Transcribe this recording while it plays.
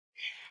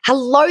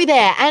Hello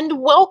there,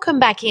 and welcome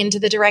back into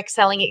the Direct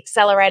Selling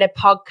Accelerator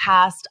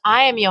podcast.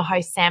 I am your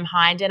host, Sam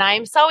Hind, and I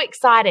am so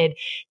excited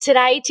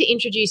today to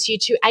introduce you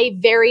to a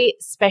very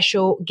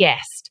special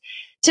guest.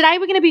 Today,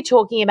 we're going to be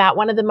talking about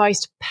one of the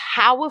most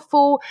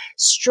powerful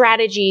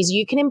strategies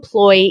you can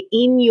employ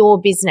in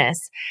your business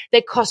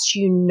that costs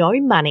you no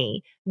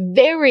money,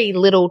 very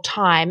little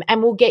time,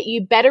 and will get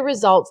you better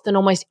results than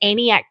almost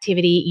any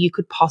activity you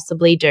could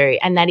possibly do,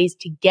 and that is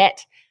to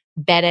get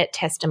better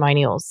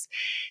testimonials.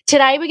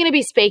 Today, we're going to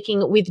be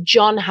speaking with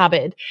John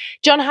Hubbard.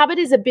 John Hubbard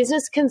is a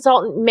business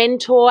consultant,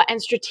 mentor,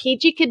 and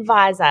strategic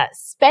advisor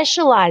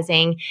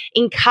specializing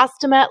in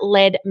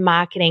customer-led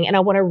marketing. And I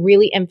want to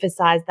really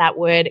emphasize that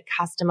word,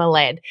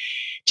 customer-led.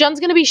 John's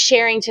going to be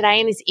sharing today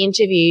in this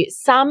interview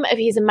some of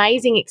his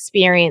amazing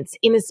experience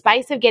in the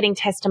space of getting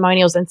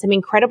testimonials and some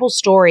incredible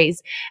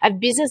stories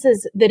of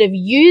businesses that have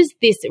used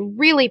this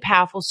really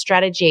powerful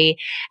strategy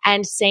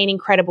and seen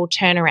incredible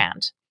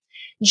turnaround.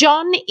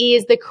 John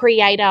is the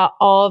creator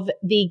of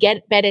the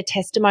Get Better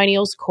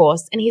Testimonials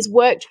course, and he's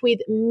worked with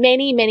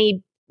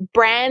many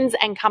brands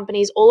and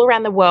companies all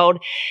around the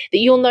world that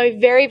you'll know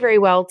very, very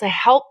well to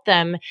help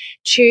them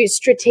to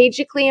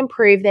strategically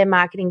improve their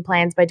marketing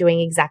plans by doing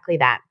exactly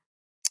that.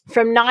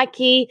 From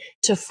Nike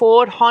to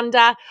Ford,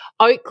 Honda,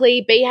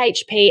 Oakley,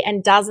 BHP,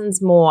 and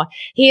dozens more.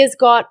 He has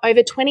got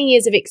over 20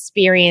 years of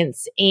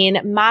experience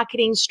in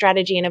marketing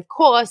strategy and, of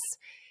course,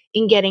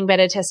 in getting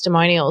better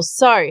testimonials.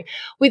 So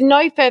with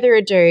no further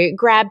ado,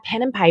 grab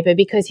pen and paper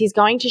because he's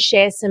going to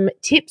share some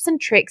tips and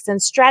tricks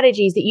and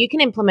strategies that you can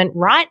implement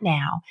right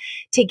now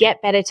to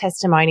get better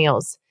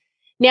testimonials.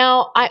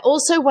 Now, I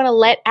also want to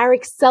let our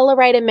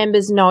accelerator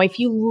members know, if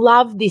you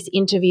love this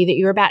interview that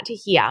you're about to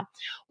hear,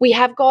 we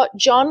have got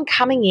John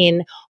coming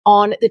in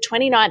on the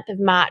 29th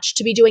of March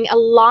to be doing a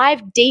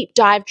live deep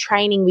dive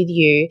training with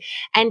you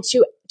and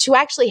to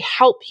actually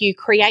help you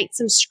create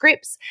some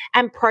scripts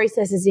and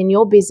processes in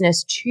your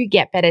business to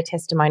get better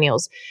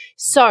testimonials.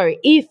 So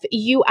if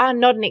you are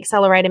not an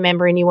accelerator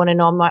member and you want to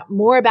know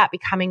more about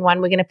becoming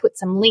one, we're going to put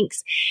some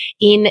links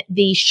in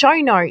the show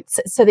notes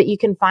so that you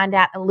can find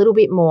out a little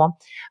bit more.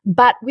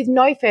 But with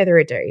no further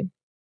ado,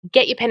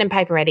 get your pen and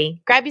paper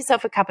ready, grab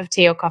yourself a cup of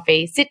tea or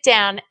coffee, sit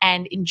down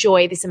and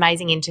enjoy this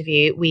amazing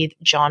interview with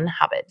John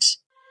Hubbard.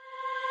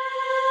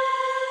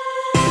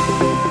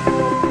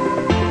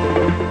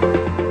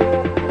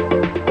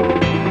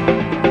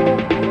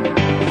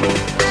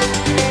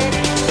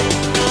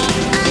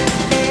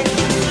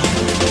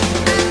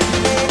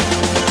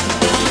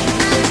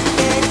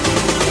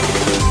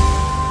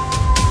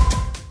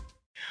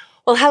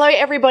 Well, hello,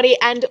 everybody,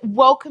 and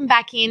welcome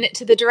back in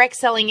to the Direct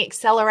Selling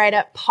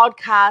Accelerator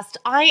podcast.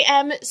 I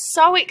am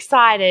so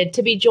excited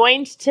to be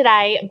joined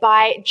today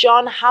by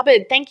John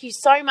Hubbard. Thank you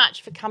so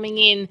much for coming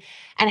in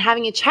and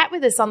having a chat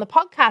with us on the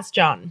podcast,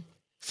 John.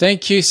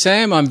 Thank you,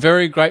 Sam. I'm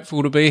very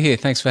grateful to be here.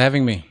 Thanks for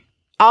having me.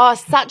 Oh,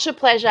 such a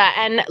pleasure.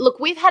 And look,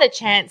 we've had a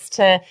chance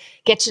to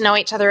get to know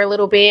each other a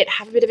little bit,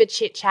 have a bit of a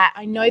chit chat.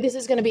 I know this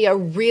is going to be a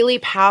really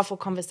powerful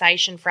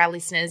conversation for our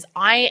listeners.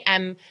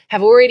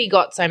 Have already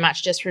got so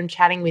much just from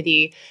chatting with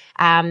you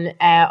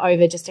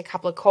over just a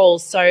couple of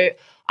calls. So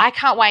I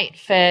can't wait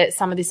for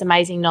some of this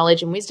amazing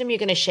knowledge and wisdom you're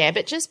going to share.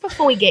 But just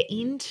before we get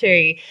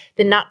into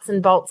the nuts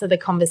and bolts of the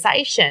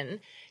conversation,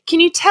 can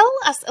you tell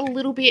us a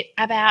little bit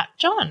about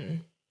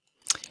John?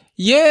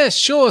 Yeah,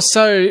 sure.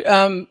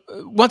 So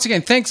once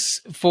again,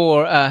 thanks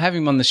for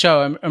having me on the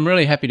show. I'm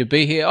really happy to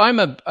be here. I'm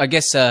a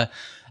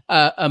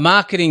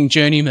marketing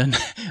journeyman.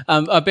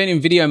 I've been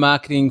in video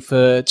marketing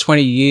for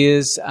 20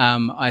 years.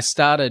 I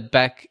started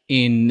back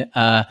in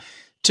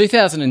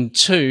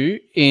 2002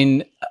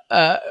 in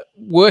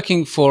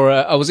working for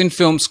I was in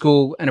film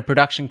school, and a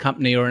production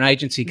company or an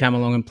agency came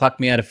along and plucked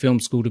me out of film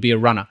school to be a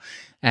runner.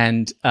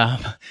 And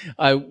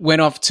I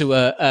went off to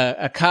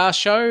a car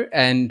show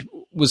and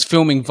was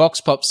filming Vox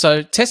Pop.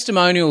 So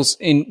testimonials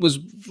was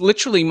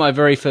literally my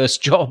very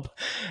first job.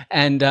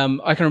 And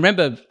I can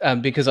remember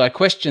because I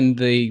questioned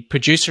the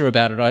producer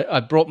about it. I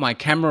brought my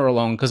camera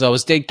along because I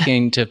was dead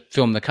keen to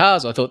film the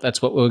cars. I thought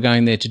that's what we were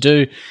going there to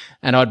do.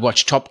 And I'd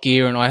watched Top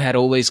Gear, and I had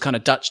all these kind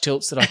of Dutch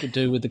tilts that I could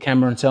do with the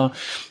camera and so on.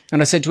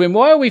 And I said to him,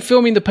 "Why are we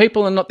filming the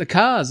people and not the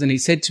cars?" And he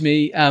said to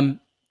me,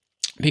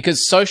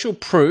 because social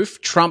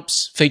proof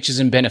trumps features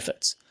and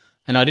benefits.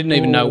 And I didn't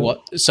even know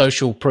what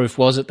social proof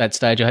was at that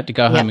stage. I had to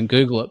go home and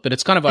Google it. But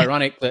it's kind of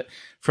ironic that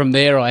from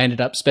there I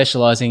ended up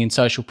specializing in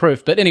social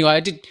proof. But anyway, I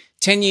did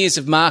 10 years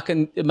of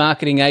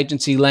marketing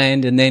agency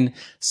land and then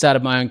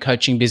started my own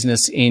coaching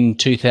business in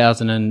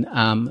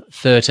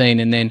 2013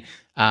 and then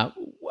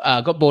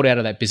got bought out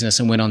of that business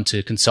and went on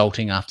to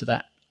consulting after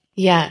that.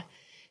 Yeah.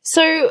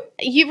 So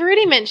you've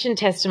already mentioned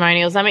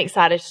testimonials. I'm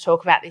excited to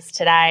talk about this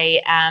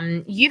today.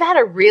 You've had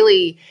a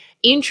really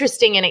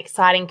interesting and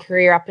exciting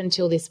career up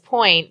until this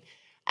point.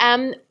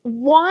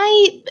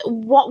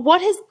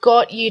 What has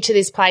got you to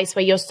this place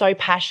where you're so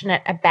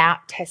passionate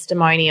about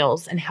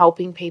testimonials and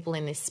helping people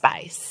in this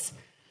space?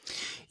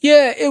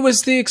 Yeah, it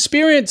was the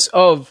experience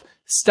of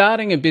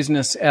starting a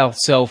business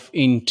ourselves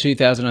in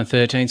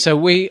 2013.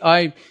 So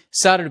I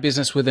started a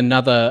business with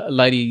another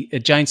lady,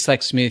 Jane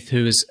Slack-Smith,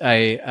 who is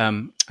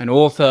an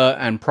author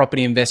and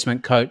property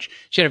investment coach.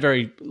 She had a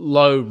very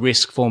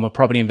low-risk form of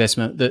property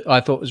investment that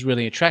I thought was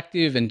really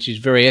attractive, and she's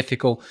very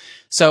ethical.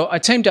 So I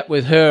teamed up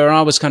with her, and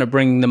I was kind of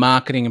bringing the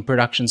marketing and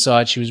production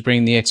side. She was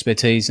bringing the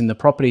expertise in the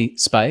property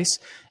space,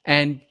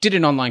 and did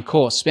an online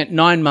course. Spent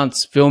 9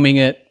 months filming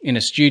it in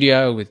a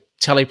studio with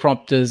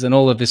teleprompters and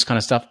all of this kind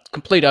of stuff.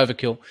 Complete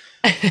overkill.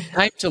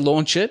 Came to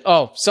launch it.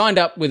 Signed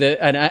up with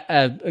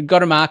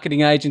got a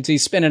marketing agency,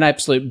 spent an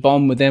absolute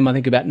bomb with them. I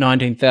think about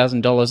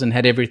 $19,000, and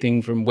had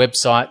everything from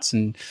websites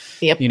and,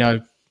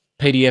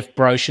 PDF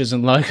brochures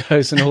and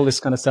logos and all this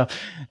kind of stuff.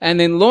 And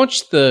then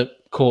launched the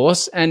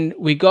course, and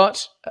we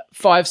got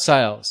 5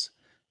 sales,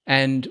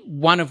 and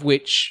one of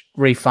which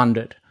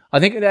refunded. I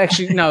think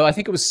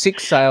it was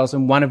 6 sales,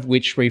 and one of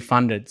which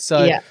refunded.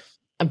 So yeah.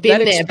 I've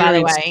been there, by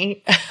the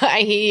way.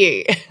 I hear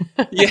you.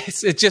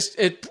 Yes,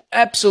 it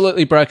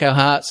absolutely broke our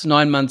hearts.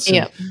 9 months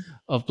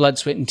of blood,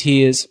 sweat, and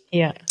tears.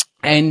 Yeah.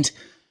 And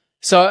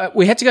so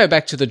we had to go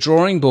back to the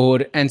drawing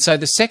board. And so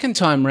the second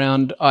time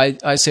round,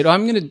 I said,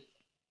 I'm going to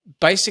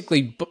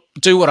basically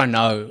do what I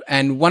know.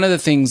 And one of the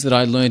things that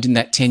I learned in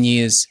that 10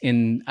 years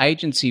in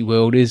agency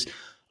world is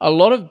a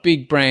lot of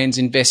big brands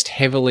invest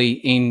heavily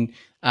in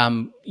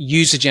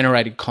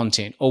user-generated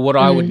content, or what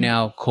I would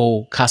now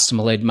call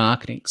customer-led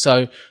marketing.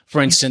 So,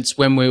 for instance,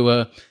 when we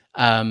were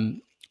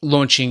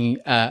launching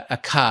a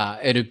car,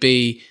 it'd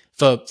be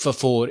for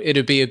Ford,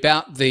 it'd be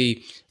about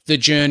the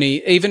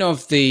journey, even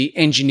of the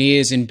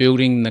engineers in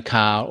building the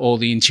car, or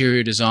the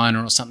interior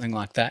designer, or something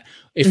like that.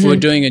 If we're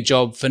doing a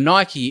job for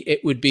Nike,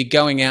 it would be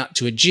going out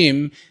to a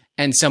gym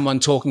and someone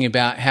talking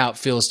about how it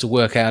feels to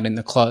work out in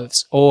the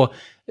clothes. Or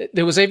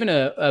there was even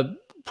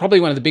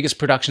probably one of the biggest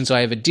productions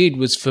I ever did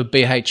was for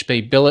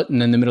BHP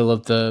Billiton in the middle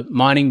of the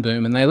mining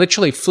boom. And they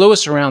literally flew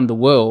us around the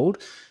world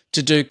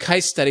to do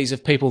case studies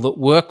of people that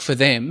work for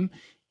them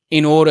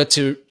in order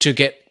to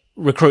get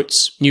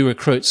new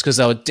recruits, because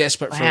they were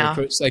desperate for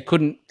recruits. They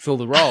couldn't fill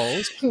the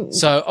roles.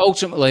 So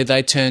ultimately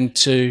they turned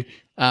to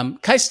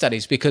case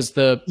studies, because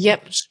the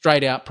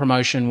straight out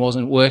promotion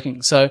wasn't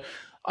working. So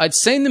I'd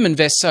seen them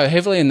invest so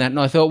heavily in that, and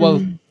I thought,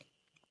 well,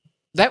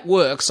 that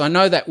works. I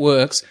know that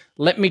works.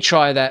 Let me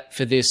try that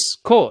for this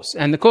course.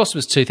 And the course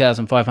was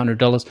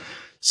 $2,500.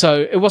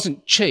 So it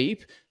wasn't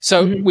cheap.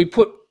 So we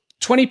put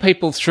 20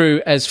 people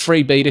through as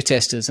free beta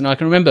testers. And I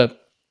can remember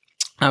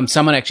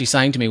someone actually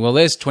saying to me, well,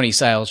 there's 20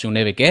 sales you'll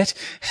never get.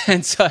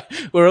 And so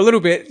we're a little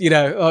bit,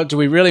 do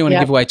we really want to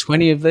give away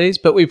 20 of these?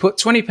 But we put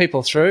 20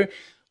 people through.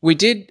 We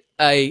did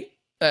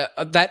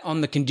that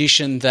on the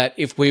condition that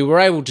if we were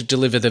able to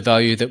deliver the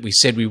value that we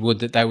said we would,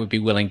 that they would be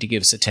willing to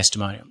give us a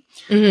testimonial.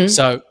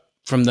 So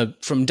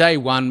from day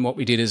one, what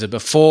we did is a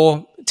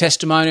before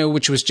testimonial,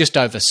 which was just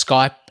over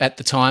Skype at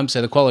the time,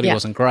 so the quality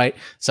wasn't great.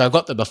 So I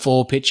got the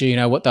before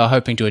picture, what they were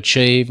hoping to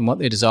achieve and what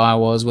their desire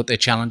was, what their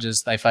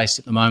challenges they faced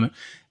at the moment.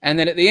 And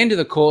then at the end of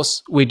the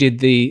course, we did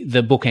the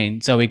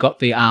bookend. So we got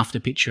the after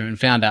picture and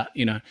found out,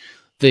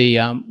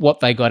 what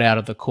they got out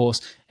of the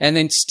course, and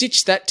then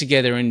stitched that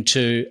together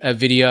into a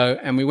video.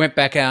 And we went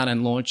back out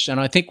and launched, and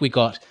I think we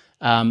got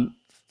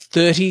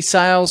 30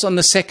 sales on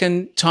the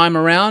second time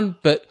around,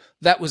 but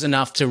that was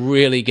enough to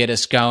really get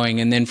us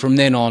going. And then from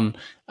then on,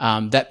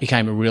 that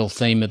became a real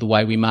theme of the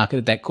way we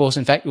marketed that course.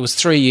 In fact, it was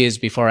 3 years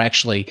before I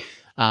actually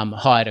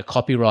hired a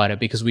copywriter,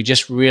 because we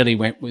just really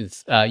went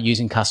with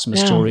using customer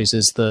stories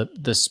as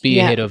the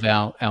spearhead of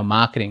our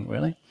marketing,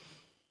 really.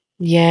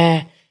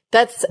 Yeah.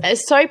 That's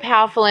so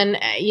powerful. And,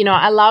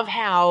 I love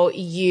how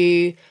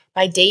you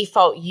by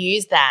default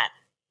use that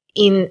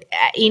in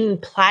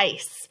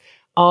place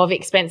of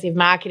expensive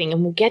marketing.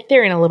 And we'll get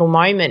there in a little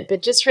moment.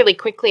 But just really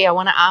quickly, I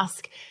want to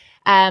ask,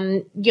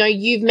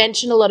 you've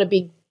mentioned a lot of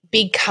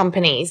big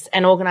companies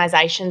and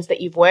organizations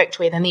that you've worked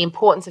with, and the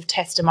importance of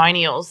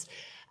testimonials.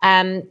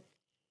 Are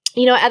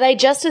they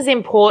just as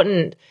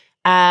important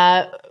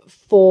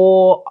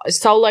for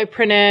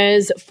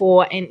solopreneurs,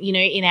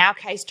 in our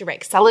case,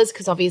 direct sellers?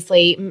 Because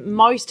obviously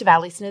most of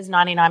our listeners,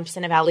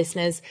 99% of our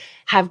listeners,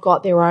 have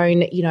got their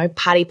own,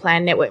 party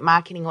plan, network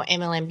marketing, or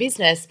MLM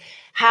business.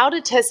 How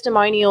do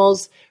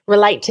testimonials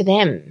relate to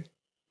them?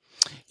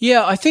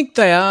 Yeah, I think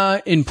they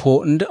are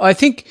important. I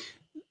think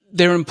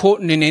they're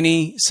important in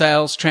any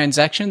sales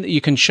transaction, that you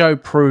can show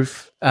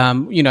proof.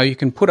 You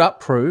can put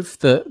up proof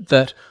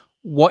that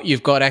what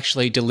you've got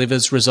actually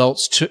delivers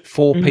results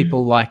for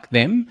people like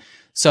them.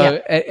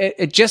 So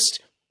it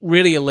just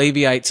really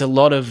alleviates a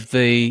lot of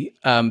the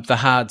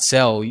hard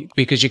sell,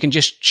 because you can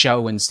just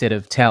show instead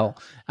of tell,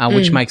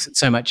 which makes it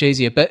so much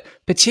easier. But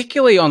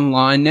particularly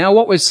online now,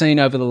 what we've seen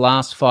over the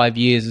last 5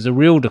 years is a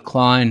real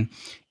decline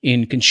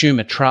in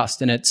consumer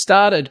trust. And it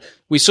started,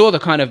 we saw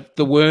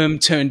the worm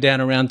turn down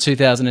around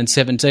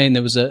 2017.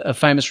 There was a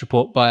famous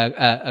report by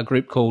a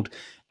group called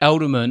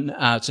Elderman.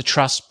 It's a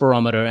trust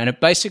barometer, and it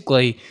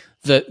basically,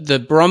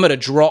 the barometer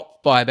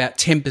dropped by about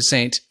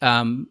 10%.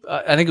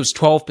 I think it was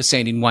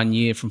 12% in 1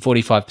 year, from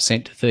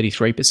 45% to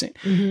 33%.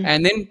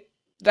 And then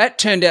that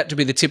turned out to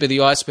be the tip of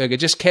the iceberg. It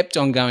just kept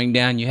on going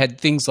down. You had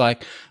things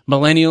like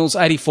millennials,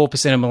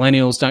 84% of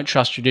millennials don't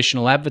trust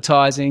traditional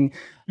advertising.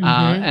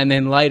 And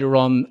then later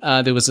on,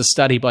 there was a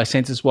study by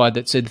Census-Wide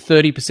that said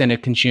 30%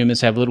 of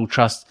consumers have little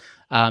trust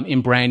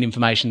in brand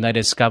information they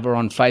discover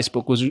on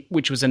Facebook,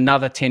 which was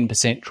another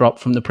 10% drop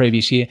from the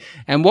previous year.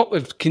 And what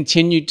we've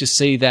continued to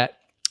see that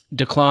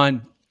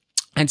decline.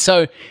 And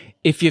so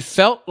if you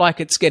felt like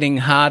it's getting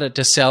harder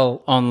to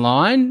sell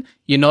online,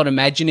 you're not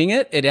imagining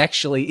it. It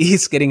actually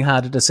is getting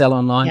harder to sell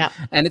online. Yeah.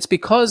 And it's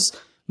because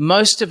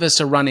most of us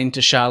are run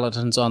into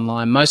charlatans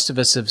online. Most of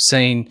us have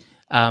seen,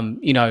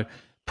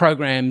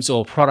 programs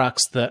or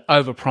products that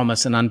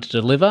overpromise and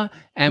underdeliver,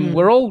 and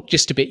we're all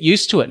just a bit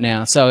used to it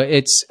now. So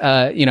it's,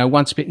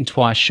 once bitten,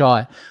 twice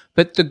shy.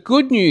 But the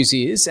good news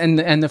is, and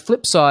the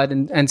flip side,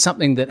 and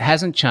something that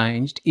hasn't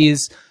changed,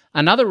 is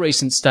another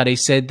recent study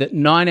said that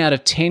 9 out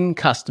of 10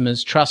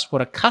 customers trust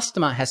what a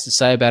customer has to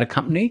say about a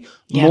company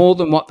more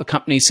than what the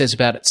company says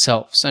about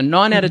itself. So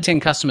 9 out of 10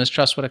 customers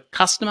trust what a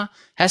customer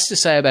has to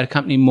say about a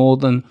company more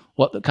than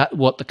what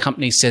the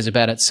company says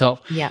about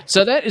itself. Yeah.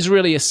 So that is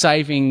really a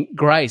saving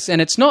grace.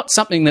 And it's not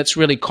something that's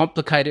really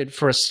complicated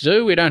for us to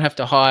do. We don't have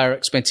to hire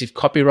expensive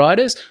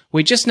copywriters.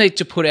 We just need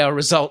to put our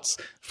results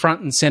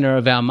front and center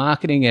of our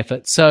marketing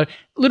efforts. So a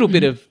little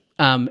bit of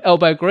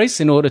elbow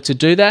grease in order to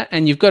do that.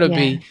 And you've got to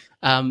be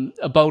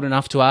bold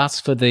enough to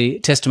ask for the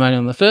testimonial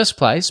in the first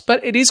place,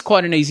 but it is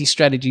quite an easy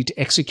strategy to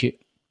execute.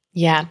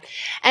 Yeah.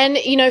 And,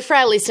 for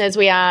our listeners,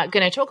 we are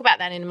going to talk about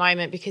that in a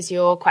moment because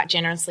you're quite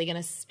generously going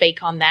to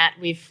speak on that.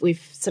 We've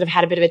sort of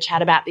had a bit of a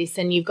chat about this,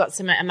 and you've got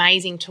some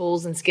amazing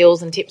tools and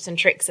skills and tips and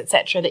tricks, et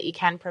cetera, that you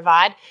can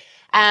provide.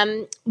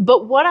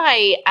 But what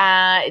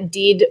I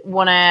did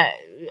want to,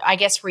 I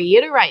guess,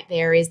 reiterate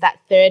there is that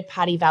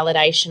third-party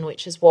validation,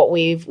 which is what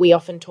we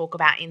often talk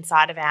about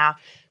inside of our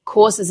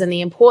courses, and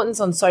the importance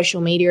on social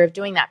media of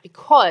doing that,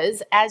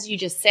 because as you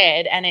just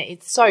said, and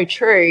it's so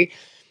true,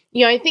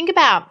 think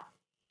about,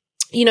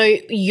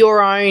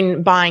 your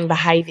own buying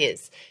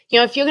behaviors.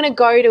 If you're going to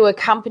go to a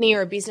company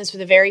or a business for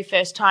the very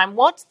first time,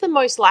 what's the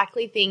most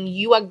likely thing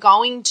you are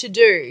going to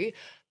do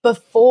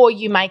before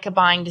you make a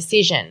buying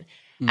decision?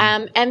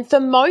 And for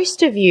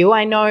most of you,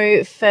 I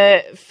know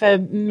for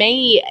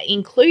me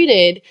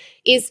included,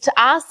 is to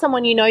ask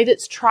someone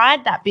that's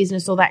tried that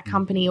business or that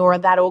company or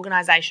that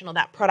organization or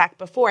that product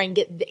before and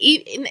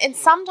and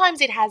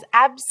sometimes it has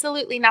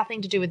absolutely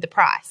nothing to do with the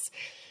price.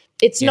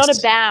 It's not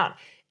about,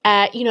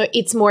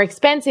 it's more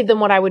expensive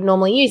than what I would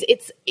normally use.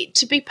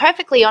 To be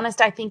perfectly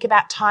honest, I think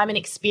about time and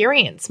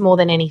experience more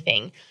than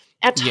anything.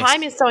 Our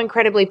time is so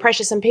incredibly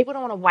precious, and people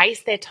don't want to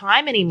waste their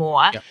time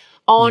anymore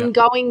on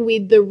going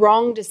with the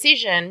wrong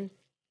decision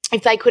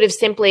if they could have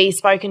simply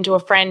spoken to a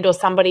friend or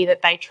somebody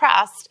that they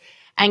trust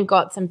and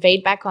got some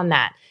feedback on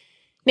that.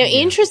 Now,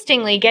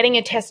 interestingly, getting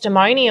a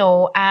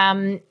testimonial,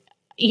 I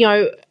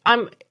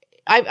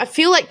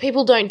feel like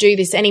people don't do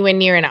this anywhere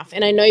near enough.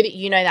 And I know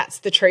that that's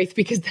the truth,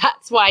 because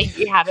that's why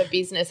you have a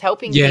business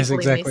helping people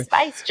in this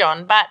space,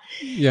 John. But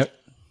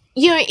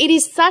it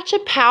is such a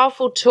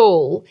powerful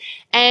tool.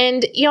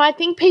 And, I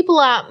think people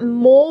are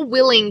more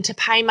willing to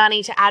pay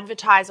money to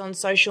advertise on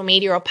social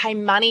media or pay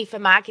money for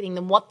marketing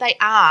than what they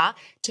are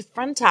to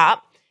front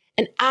up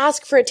and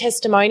ask for a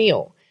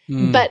testimonial.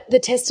 But the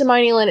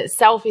testimonial in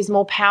itself is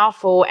more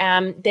powerful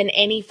than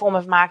any form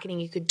of marketing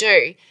you could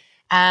do.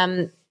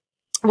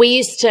 We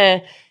used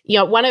to,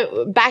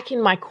 back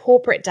in my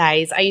corporate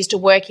days, I used to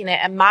work in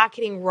a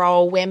marketing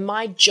role where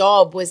my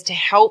job was to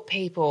help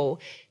people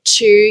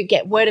to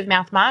get word of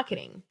mouth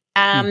marketing.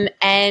 And,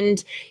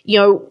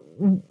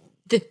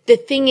 the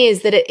thing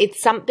is that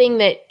it's something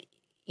that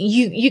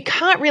you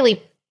can't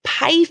really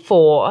pay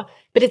for,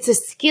 but it's a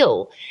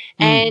skill.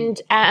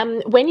 And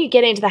when you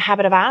get into the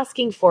habit of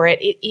asking for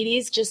it, it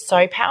is just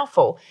so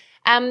powerful.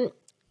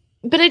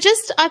 But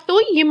I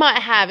thought you might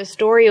have a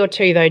story or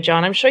two though,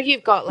 John. I'm sure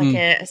you've got like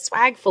a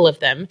swag full of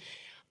them.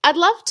 I'd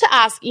love to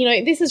ask,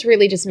 this is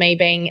really just me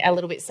being a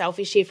little bit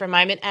selfish here for a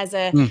moment as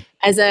a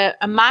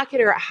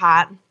marketer at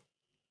heart.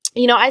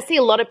 I see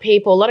a lot of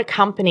people, a lot of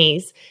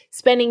companies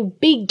spending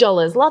big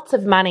dollars, lots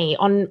of money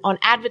on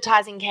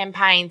advertising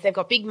campaigns. They've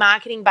got big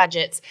marketing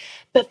budgets.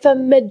 But for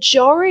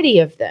majority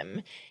of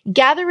them,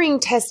 gathering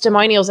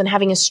testimonials and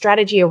having a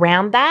strategy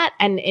around that,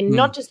 and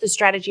not just the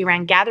strategy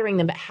around gathering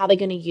them, but how they're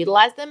going to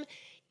utilize them,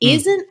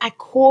 isn't a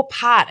core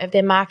part of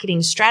their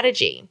marketing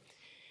strategy.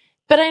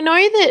 But I know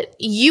that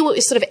you are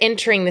sort of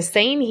entering the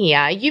scene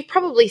here. You've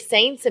probably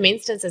seen some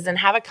instances and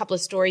have a couple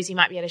of stories you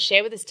might be able to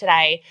share with us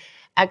today,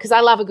 because I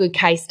love a good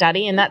case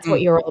study, and that's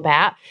what you're all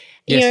about.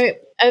 Yes.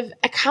 Of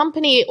a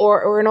company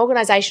or an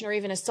organization or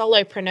even a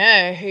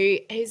solopreneur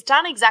who's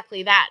done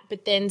exactly that,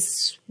 but then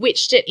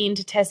switched it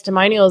into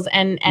testimonials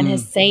and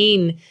has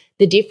seen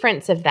the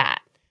difference of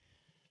that.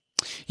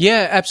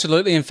 Yeah,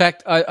 absolutely. In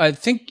fact, I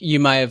think you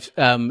may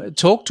have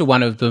talked to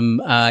one of them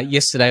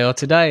yesterday or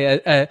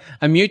today,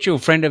 a mutual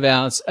friend of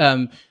ours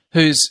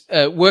who's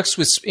works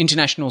with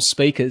international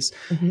speakers,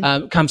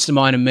 comes to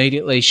mind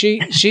immediately.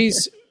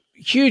 She's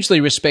hugely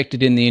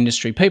respected in the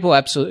industry. People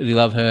absolutely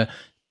love her.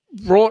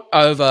 brought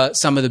over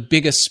some of the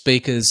biggest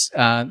speakers.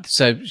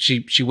 So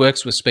she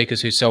works with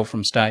speakers who sell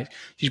from stage.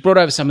 She's brought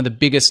over some of the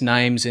biggest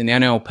names in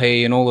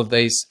NLP and all of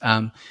these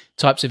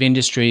types of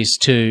industries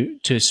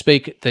to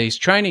speak at these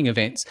training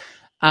events.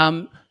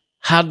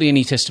 Hardly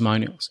any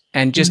testimonials,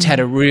 and just had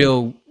a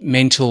real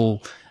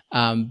mental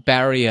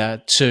barrier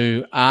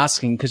to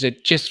asking, because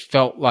it just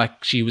felt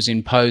like she was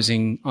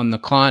imposing on the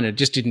client. It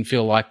just didn't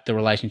feel like the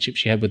relationship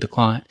she had with the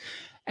client.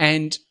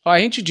 And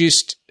I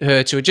introduced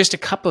her to just a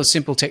couple of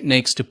simple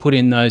techniques to put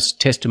in those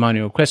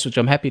testimonial requests, which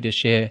I'm happy to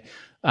share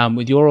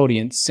with your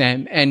audience,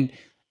 Sam. And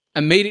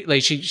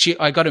immediately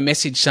I got a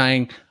message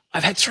saying,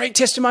 I've had 3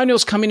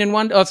 testimonials come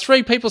in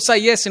 3 people say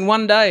yes in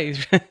one day.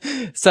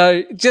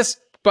 So just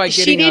by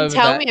getting over that. She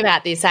did tell me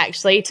about this,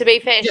 actually. To be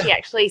fair, she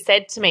actually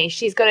said to me,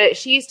 she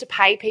used to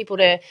pay people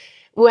to,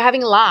 we were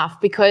having a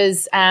laugh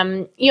because,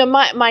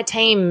 my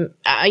team,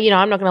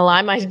 I'm not going to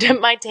lie,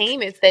 my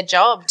team, it's their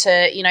job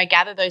to,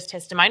 gather those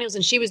testimonials.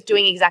 And she was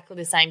doing exactly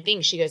the same thing.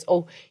 She goes,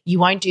 oh, you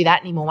won't do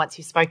that anymore once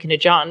you've spoken to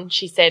John.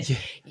 She said,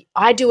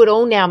 I do it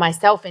all now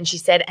myself. And she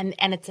said,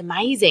 and it's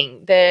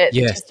amazing, the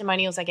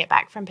testimonials I get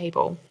back from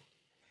people.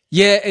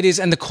 Yeah, it is.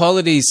 And the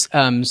quality's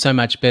so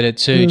much better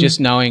too,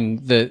 just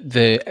knowing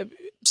the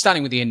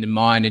starting with the end in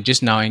mind, and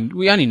just knowing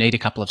we only need a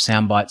couple of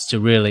sound bites to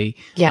really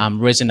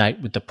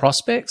resonate with the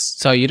prospects.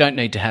 So you don't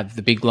need to have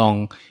the big,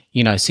 long,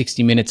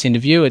 60 minutes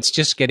interview. It's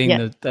just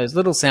getting those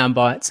little sound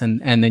bites,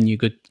 and then you're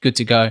good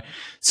to go.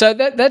 So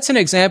that's an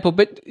example.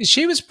 But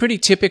she was pretty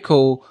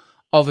typical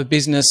of a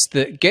business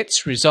that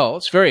gets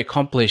results, very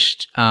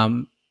accomplished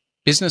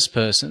business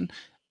person,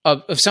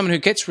 of someone who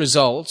gets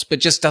results but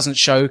just doesn't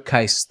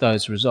showcase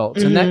those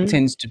results. And that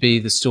tends to be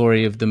the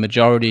story of the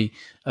majority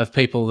of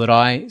people that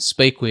I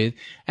speak with.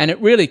 And it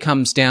really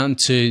comes down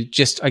to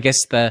just, I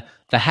guess, the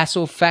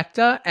hassle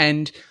factor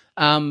and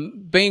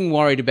being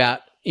worried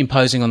about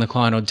imposing on the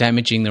client or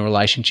damaging the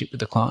relationship with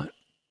the client.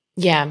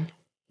 Yeah.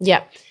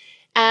 Yeah.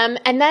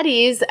 And that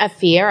is a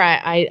fear.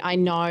 I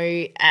know,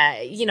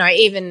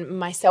 even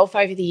myself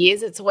over the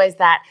years, it's always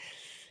that,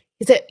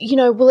 is it,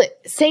 will it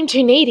seem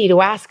too needy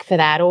to ask for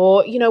that?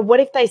 Or,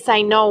 what if they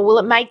say no? Will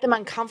it make them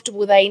uncomfortable?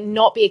 Will they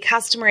not be a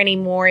customer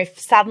anymore if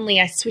suddenly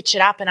I switch it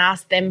up and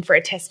ask them for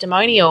a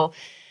testimonial?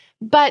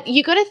 But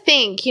you got to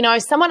think,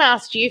 someone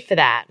asked you for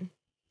that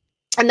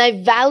and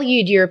they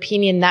valued your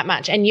opinion that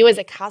much and you as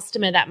a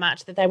customer that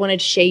much that they wanted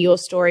to share your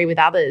story with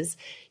others.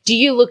 Do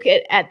you look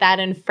at that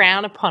and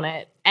frown upon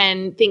it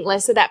and think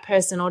less of that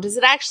person, or does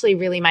it actually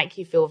really make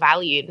you feel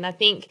valued? And I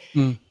think,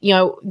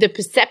 the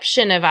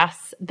perception of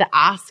us, the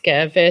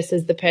asker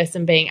versus the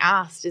person being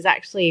asked, is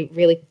actually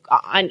really,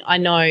 I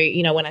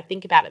know, when I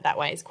think about it that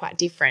way, is quite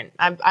different.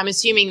 I'm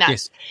assuming that's,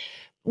 yes.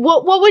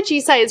 What would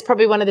you say is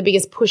probably one of the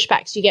biggest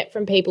pushbacks you get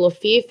from people or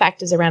fear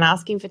factors around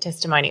asking for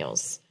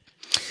testimonials?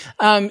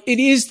 It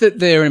is that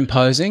they're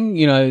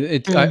imposing,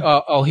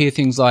 I'll hear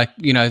things like,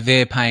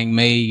 they're paying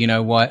me,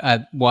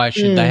 why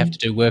should they have to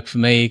do work for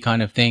me,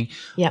 kind of thing.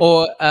 Yep.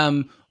 Or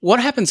what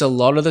happens a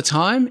lot of the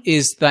time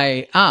is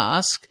they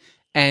ask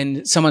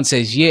and someone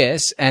says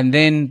yes, and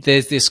then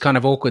there's this kind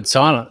of awkward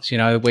silence,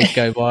 a week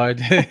go by.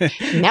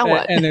 Now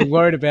what? And they're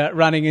worried about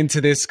running into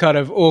this kind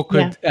of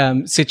awkward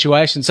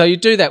situation. So you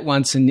do that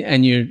once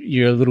and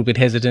you're a little bit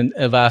hesitant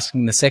of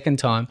asking the second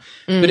time.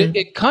 But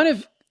it kind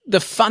of, the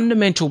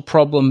fundamental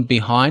problem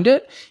behind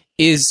it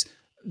is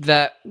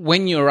that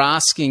when you're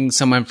asking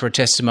someone for a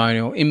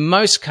testimonial, in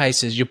most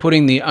cases, you're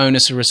putting the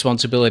onus of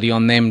responsibility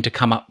on them to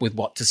come up with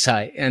what to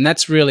say. And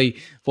that's really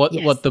what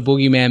the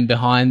boogeyman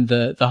behind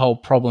the whole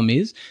problem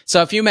is.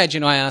 So if you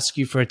imagine I ask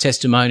you for a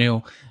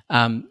testimonial,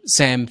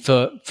 Sam,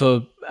 for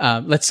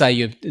let's say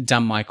you've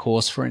done my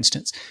course, for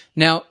instance.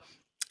 Now,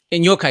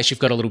 in your case, you've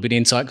got a little bit of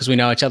insight because we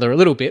know each other a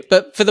little bit.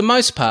 But for the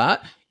most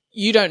part,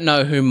 you don't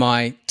know who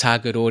my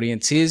target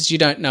audience is. You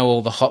don't know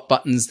all the hot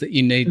buttons that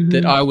you need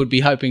that I would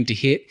be hoping to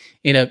hit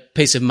in a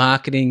piece of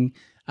marketing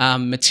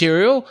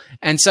material.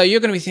 And so you're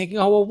going to be thinking,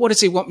 oh, well, what does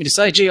he want me to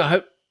say? Gee, I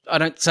hope I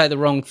don't say the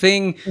wrong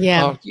thing.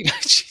 Yeah. Oh,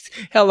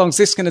 how long is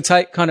this going to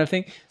take, kind of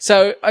thing.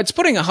 So it's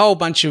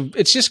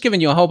it's just giving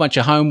you a whole bunch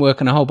of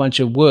homework and a whole bunch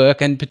of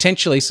work and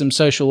potentially some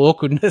social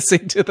awkwardness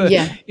into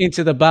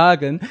the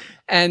bargain.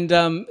 And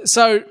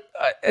so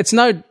it's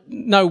no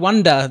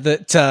wonder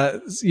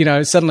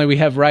that, suddenly we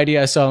have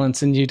radio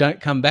silence and you don't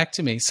come back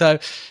to me. So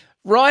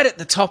right at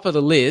the top of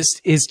the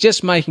list is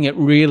just making it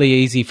really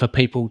easy for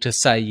people to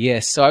say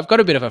yes. So I've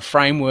got a bit of a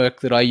framework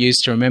that I use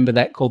to remember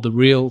that, called the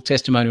Real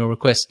Testimonial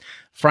Request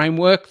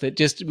Framework, that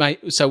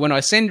so when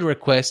I send a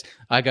request,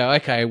 I go,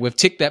 okay, we've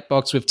ticked that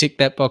box, and we've ticked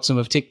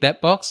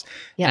that box.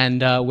 Yep.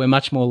 And we're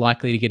much more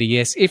likely to get a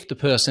yes if the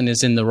person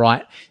is in the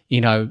right,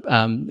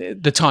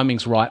 the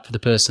timing's right for the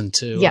person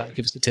to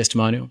give us the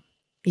testimonial.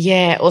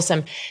 Yeah,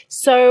 awesome.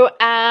 So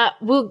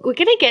we're going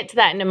to get to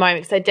that in a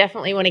moment, because I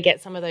definitely want to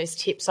get some of those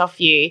tips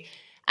off you.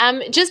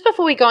 Just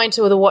before we go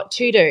into the what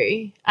to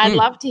do, I'd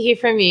love to hear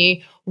from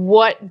you.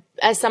 What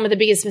are some of the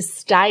biggest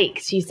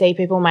mistakes you see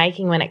people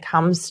making when it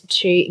comes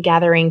to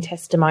gathering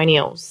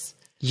testimonials?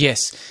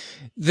 Yes.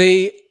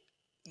 The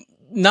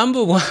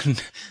number one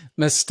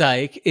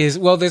mistake is,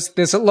 well,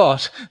 there's a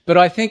lot, but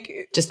I think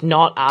just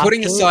not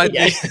asking.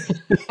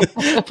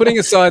 Putting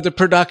aside the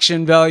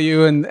production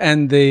value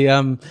and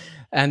the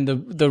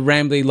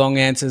rambly long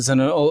answers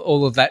and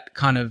all of that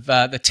kind of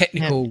the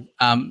technical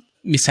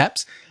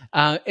mishaps,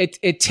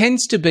 it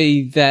tends to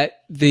be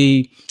that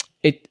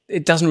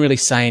it doesn't really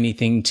say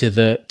anything to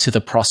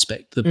the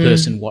prospect, the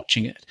person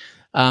watching it.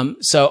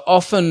 So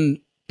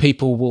often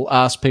people will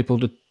ask people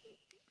to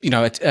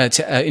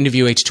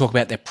interviewee to talk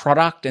about their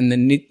product, and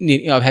then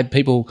I've had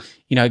people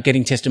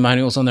getting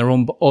testimonials on their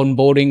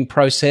onboarding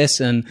process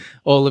and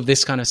all of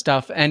this kind of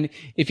stuff. And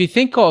if you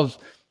think of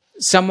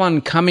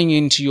someone coming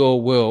into your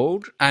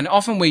world, and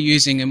often we're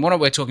using, and what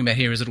we're talking about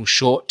here is little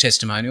short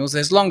testimonials.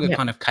 There's longer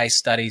kind of case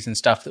studies and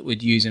stuff that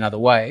we'd use in other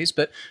ways,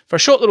 but for a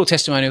short little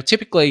testimonial,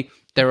 typically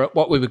they're at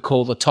what we would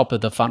call the top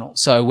of the funnel.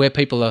 So where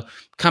people are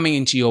coming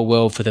into your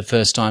world for the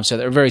first time. So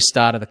they're at the very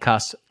start of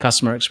the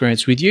customer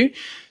experience with you.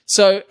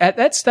 So at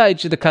that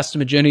stage of the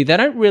customer journey, they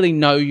don't really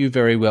know you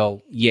very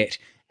well yet.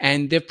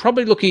 And they're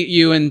probably looking at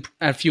you and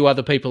a few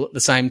other people at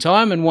the same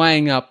time and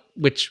weighing up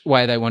which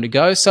way they want to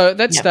go. So at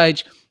that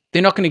stage,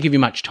 they're not going to give you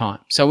much time.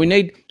 So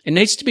it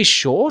needs to be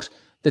short,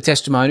 the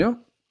testimonial.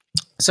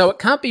 So it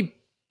can't be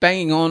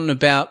banging on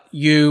about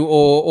you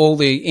or all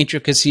the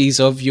intricacies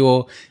of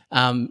your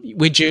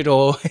widget,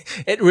 or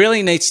it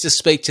really needs to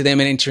speak to them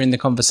and enter in the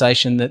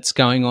conversation that's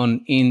going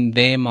on in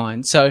their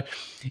mind. So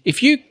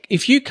if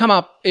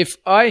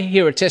I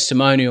hear a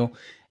testimonial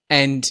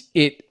and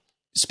it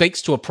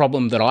speaks to a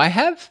problem that I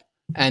have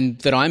and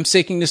that I'm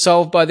seeking to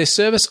solve by this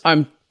service,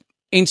 I'm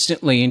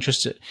instantly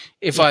interested.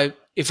 If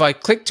I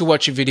click to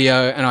watch a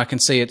video and I can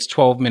see it's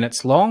 12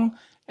 minutes long,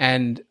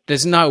 and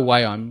there's no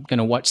way I'm going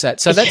to watch that.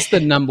 So that's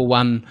the number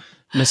one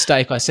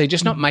mistake I see,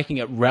 just not making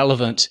it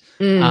relevant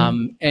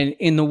and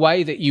in the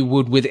way that you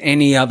would with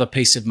any other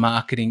piece of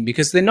marketing,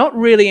 because they're not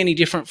really any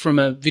different from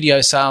a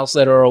video sales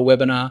letter or a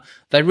webinar.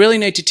 They really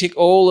need to tick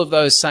all of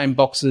those same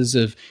boxes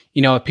of,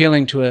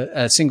 appealing to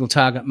a single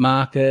target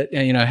market,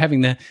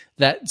 having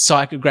that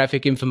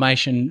psychographic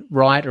information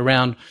right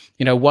around,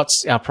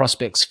 what's our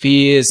prospects'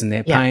 fears and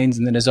their pains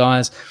and their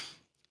desires.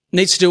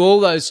 Needs to do all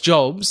those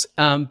jobs,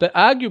 but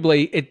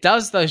arguably it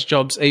does those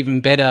jobs even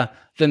better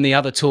than the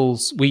other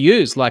tools we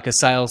use, like a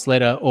sales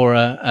letter or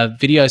a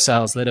video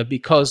sales letter,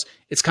 because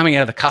it's coming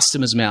out of the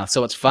customer's mouth.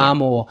 So it's far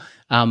more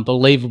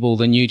believable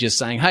than you just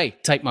saying, hey,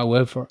 take my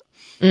word for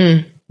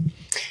it.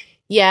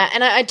 Yeah,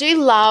 and I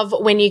do love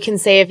when you can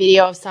see a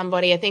video of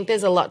somebody. I think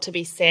there's a lot to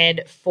be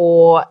said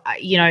for,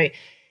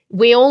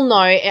 we all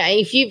know,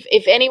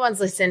 if anyone's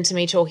listened to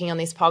me talking on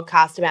this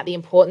podcast about the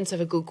importance of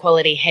a good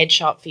quality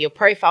headshot for your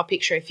profile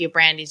picture, if your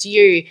brand is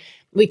you,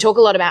 we talk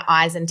a lot about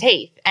eyes and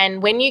teeth.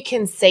 And when you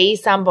can see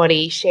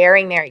somebody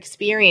sharing their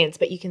experience,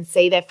 but you can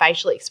see their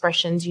facial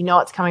expressions,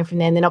 it's coming from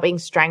them. They're not being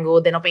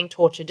strangled. They're not being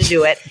tortured to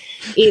do it.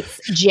 It's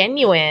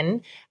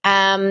genuine.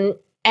 And,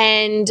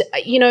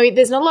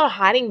 there's not a lot of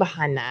hiding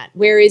behind that.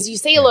 Whereas you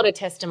see a lot of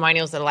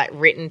testimonials that are like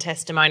written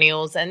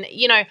testimonials. And,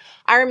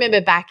 I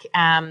remember back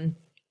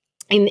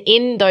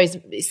in those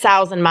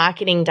sales and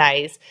marketing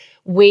days,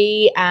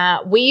 we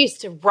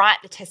used to write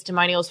the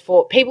testimonials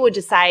for people. Would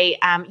just say,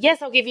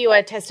 yes, I'll give you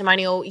a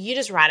testimonial. You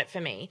just write it for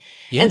me.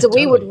 Yeah, and so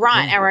we would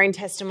write our own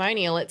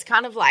testimonial. It's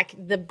kind of like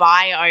the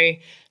bio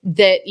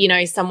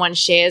that, someone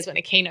shares when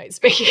a keynote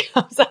speaker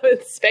comes up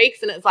and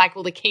speaks. And it's like,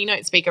 well, the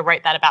keynote speaker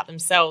wrote that about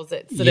themselves.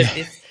 It's sort of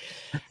this,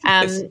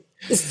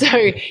 so,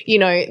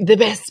 the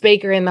best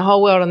speaker in the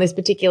whole world on this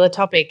particular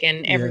topic,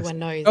 and everyone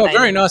knows. Oh,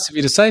 very nice of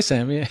you to say,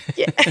 Sam. Yeah.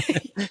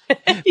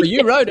 But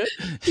you wrote it.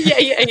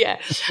 Yeah.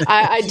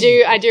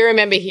 I do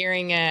remember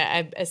hearing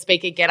a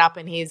speaker get up,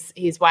 and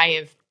his way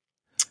of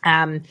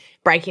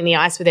breaking the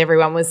ice with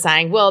everyone was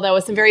saying, well, there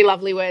were some very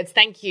lovely words.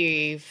 Thank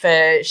you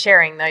for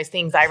sharing those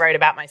things I wrote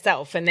about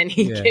myself. And then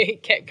he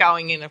kept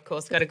going, and of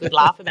course got a good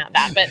laugh about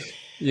that. But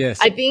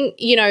I think,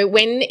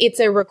 when it's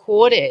a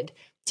recorded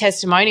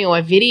testimonial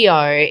or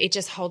video, it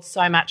just holds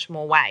so much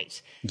more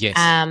weight. Yes.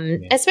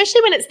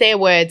 Especially when it's their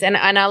words. And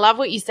I love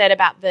what you said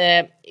about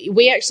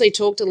we actually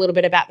talked a little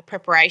bit about the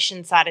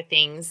preparation side of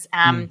things.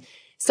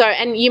 So,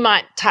 and you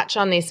might touch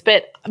on this,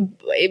 but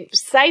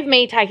save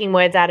me taking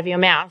words out of your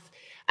mouth,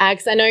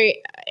 because I know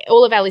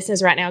all of our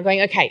listeners right now are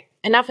going, okay,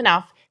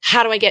 enough.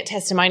 How do I get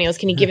testimonials?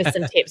 Can you give us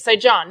some tips? So,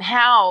 John,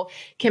 how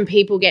can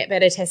people get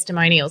better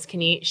testimonials?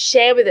 Can you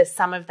share with us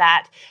some of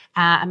that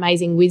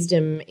amazing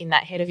wisdom in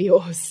that head of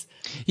yours?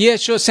 Yeah,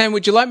 sure. Sam,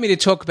 would you like me to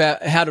talk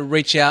about how to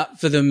reach out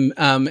for them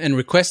and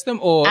request them,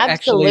 or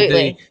Absolutely.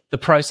 actually the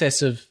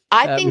process of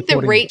I think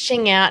reporting? The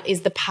reaching out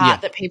is the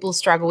part that people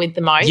struggle with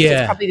the most.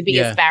 It's probably the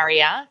biggest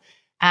barrier.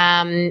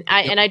 And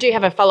I do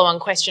have a follow-on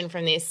question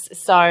from this,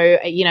 so,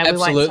 we won't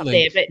stop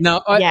there. But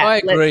no, I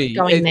agree. Let's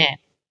go in there.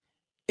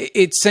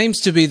 It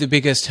seems to be the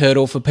biggest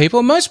hurdle for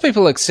people. Most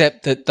people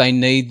accept that they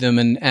need them,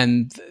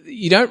 and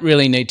you don't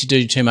really need to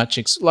do too much.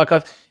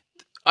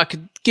 I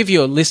could give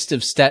you a list of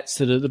stats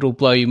that'll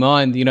blow your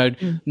mind.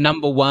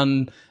 Number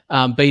one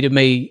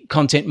B2B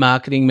content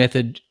marketing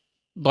method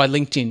by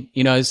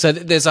LinkedIn. So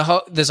there's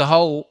a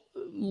whole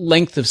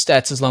length of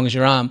stats as long as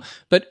your arm.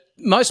 But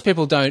most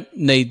people don't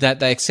need that.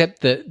 They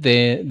accept that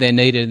they're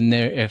needed and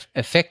they're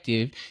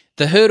effective.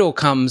 The hurdle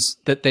comes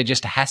that they're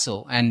just a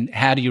hassle, and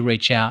how do you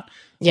reach out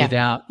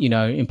without,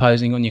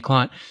 imposing on your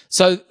client?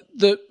 So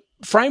the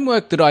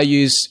framework that I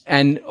use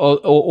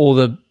or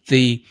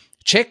the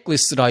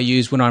checklist that I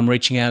use when I'm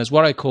reaching out is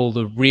what I call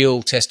the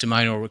Real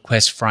Testimonial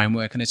Request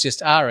Framework, and it's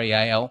just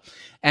REAL.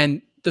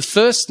 And the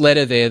first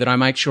letter there that I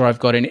make sure I've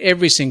got in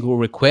every single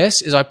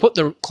request is I put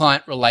the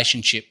client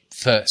relationship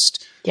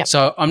first. Yep.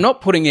 So I'm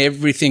not putting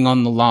everything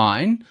on the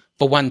line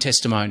for one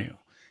testimonial.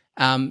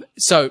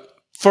 So,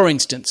 for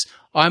instance,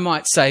 I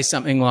might say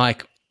something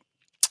like,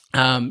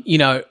 I'm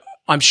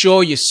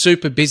sure you're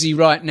super busy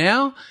right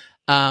now,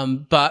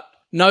 but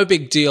no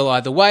big deal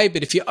either way.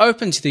 But if you're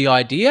open to the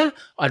idea,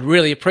 I'd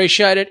really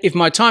appreciate it. If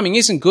my timing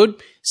isn't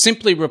good,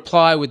 simply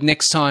reply with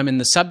next time in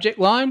the subject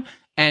line,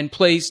 and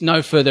please,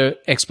 no further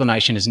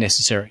explanation is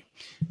necessary.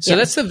 So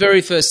that's the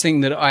very first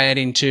thing that I add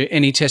into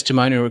any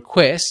testimonial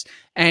request,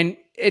 and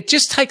it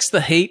just takes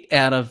the heat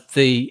out of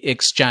the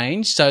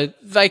exchange, so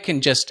they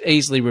can just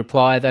easily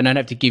reply. They don't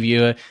have to give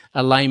you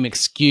a lame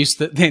excuse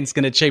that then's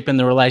going to cheapen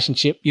the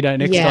relationship,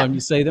 next time you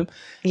see them.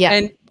 Yeah.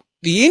 And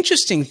the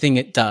interesting thing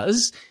it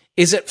does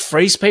is it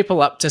frees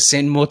people up to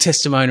send more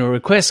testimonial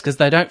requests because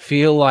they don't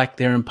feel like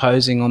they're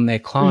imposing on their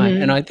client.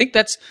 Mm-hmm. And I think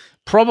that's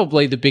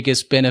probably the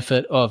biggest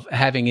benefit of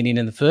having it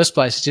in the first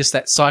place, is just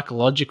that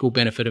psychological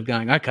benefit of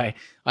going, okay,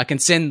 I can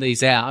send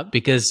these out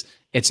because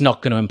it's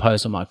not going to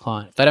impose on my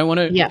client. If they don't want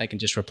to, they can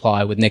just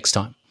reply with next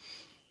time.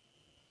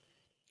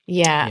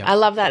 Yeah, I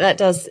love that. That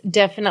does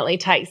definitely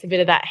takes a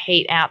bit of that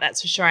heat out,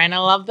 that's for sure. And I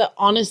love the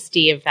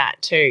honesty of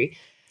that too.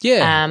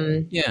 Yeah.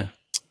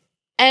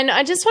 And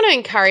I just want to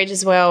encourage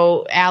as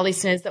well our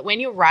listeners that when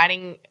you're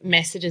writing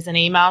messages and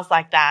emails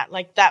like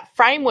that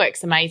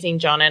framework's amazing,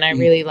 John, and I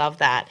really love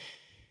that.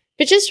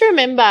 But just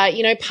remember,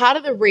 part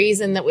of the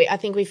reason that I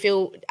think we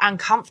feel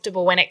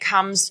uncomfortable when it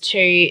comes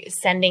to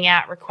sending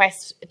out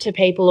requests to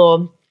people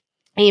or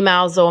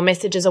emails or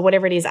messages or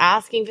whatever it is,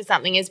 asking for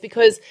something, is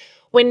because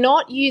we're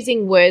not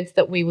using words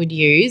that we would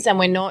use, and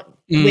we're not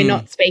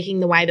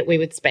speaking the way that we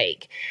would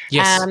speak.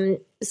 Yes.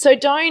 So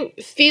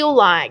don't feel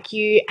like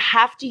you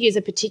have to use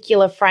a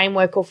particular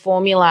framework or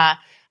formula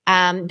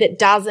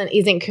that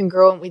isn't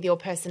congruent with your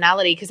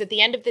personality, because at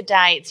the end of the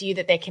day, it's you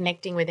that they're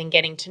connecting with and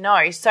getting to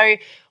know. So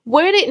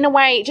word it in a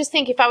way, just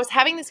think, if I was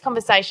having this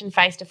conversation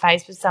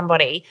face-to-face with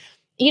somebody,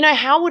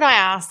 how would I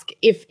ask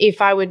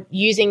if I were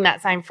using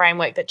that same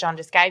framework that John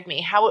just gave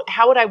me?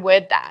 How would I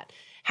word that?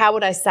 How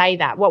would I say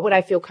that? What would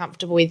I feel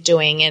comfortable with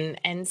doing?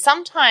 And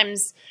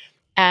sometimes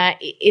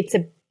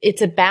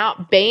it's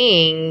about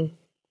being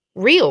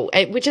real,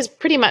 which is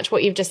pretty much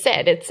what you've just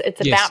said.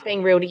 It's about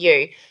being real to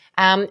you.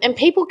 And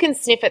people can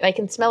sniff it. They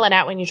can smell it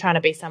out when you're trying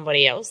to be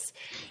somebody else.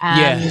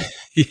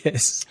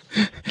 Yes.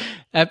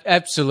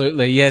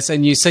 Absolutely, yes.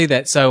 And you see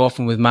that so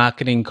often with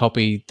marketing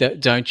copy,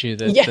 don't you?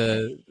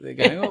 That they're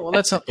going, oh, well,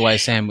 that's not the way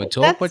Sam would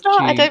talk.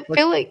 I don't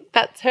feel like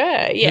that's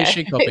her. Yeah. Who's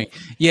she copying?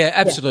 Yeah,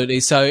 absolutely.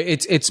 So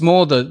it's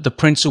more the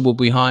principle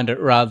behind it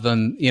rather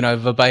than,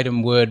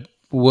 verbatim word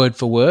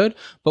for word.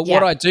 But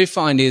what I do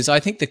find is,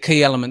 I think the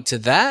key element to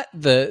that,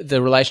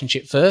 the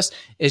relationship first,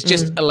 is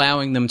just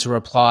allowing them to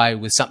reply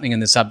with something in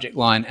the subject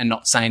line and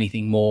not say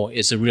anything more,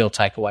 is a real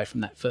takeaway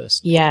from that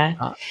first.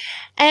 Yeah.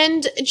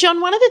 And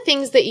John, one of the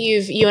things that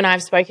you and I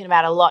have spoken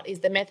about a lot is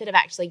the method of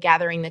actually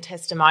gathering the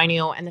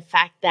testimonial, and the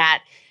fact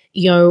that,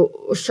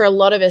 for a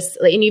lot of us,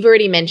 and you've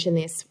already mentioned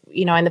this,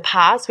 in the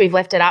past, we've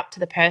left it up to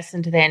the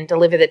person to then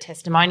deliver the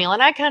testimonial.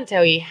 And I can't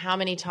tell you how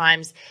many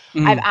times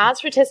I've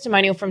asked for a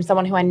testimonial from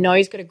someone who I know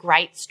has got a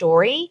great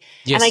story,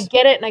 and I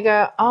get it and I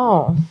go,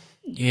 oh,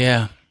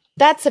 yeah,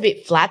 that's a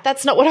bit flat.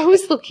 That's not what I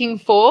was looking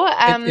for.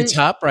 It's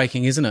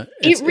heartbreaking, isn't it?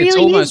 It really it's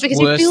almost is, because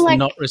worse you feel like than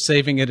not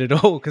receiving it at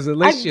all, because at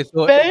least you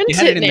thought you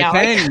had it in now.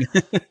 the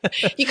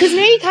can. Because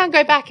now you can't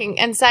go back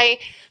and say,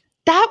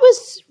 that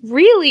was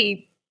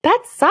really...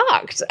 that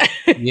sucked.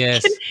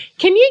 Yes.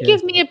 Can you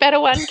give me a better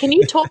one? Can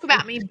you talk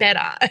about me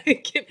better?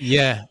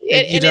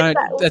 You don't.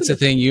 That's the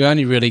thing. You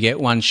only really get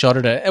one shot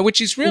at it,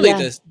 which is really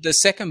the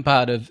second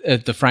part of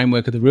the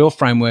framework, of the real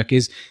framework,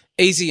 is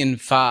easy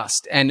and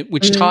fast, and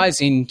which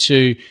ties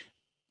into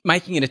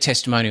making it a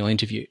testimonial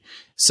interview.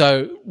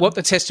 So what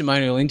the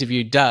testimonial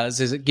interview does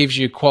is it gives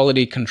you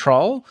quality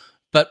control,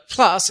 but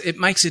plus it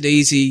makes it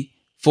easy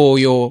for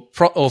your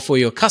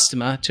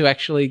customer to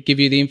actually give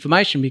you the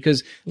information,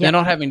 because they're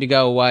not having to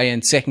go away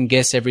and second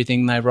guess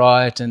everything they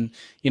write and,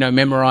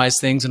 memorize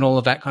things and all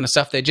of that kind of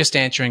stuff. They're just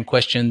answering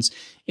questions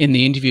in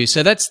the interview.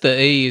 So that's the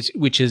E,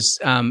 which is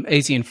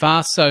easy and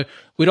fast. So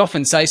we'd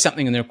often say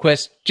something in the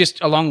request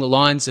just along the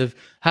lines of,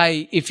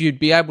 hey, if you'd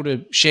be able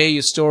to share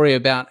your story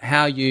about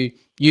how you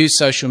use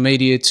social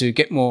media to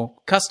get more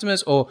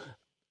customers, or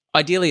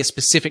ideally a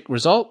specific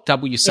result,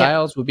 double your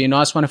sales would be a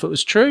nice one if it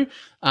was true.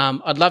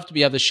 I'd love to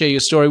be able to share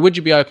your story. Would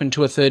you be open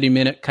to a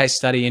 30-minute case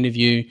study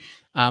interview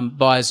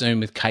via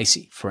Zoom with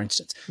Casey, for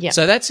instance? Yep.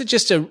 So that's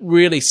just a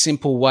really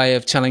simple way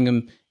of telling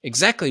them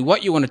exactly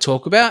what you want to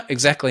talk about,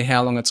 exactly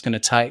how long it's going to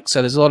take.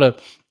 So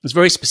it's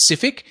very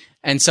specific,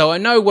 And so I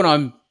know what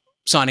I'm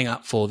signing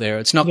up for there.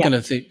 It's not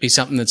going to be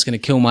something that's going to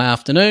kill my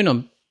afternoon.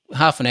 I'm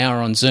half an hour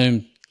on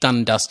Zoom, done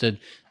and dusted.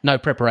 No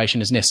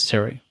preparation is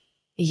necessary.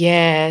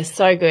 Yeah,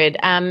 so good.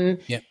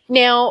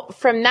 Now,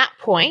 from that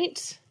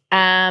point,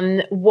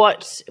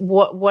 what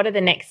are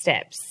the next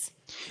steps?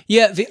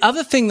 Yeah, the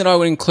other thing that I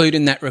would include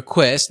in that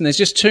request, and there's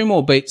just two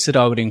more beats that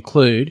I would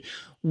include.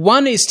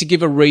 One is to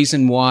give a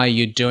reason why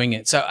you're doing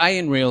it. So A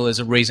in real is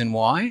a reason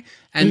why.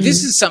 And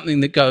this is something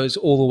that goes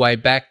all the way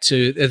back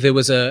to, there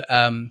was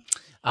a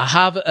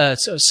Harvard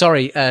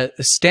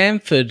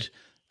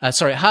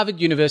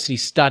University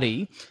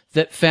study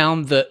that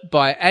found that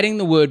by adding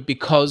the word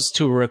because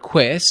to a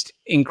request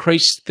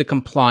increased the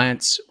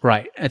compliance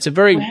rate. It's a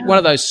one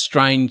of those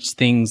strange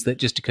things that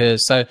just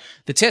occurs. So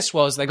the test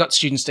was they got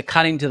students to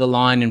cut into the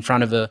line in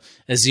front of a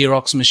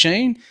Xerox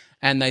machine,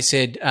 and they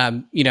said,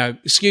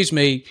 excuse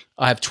me,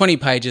 I have 20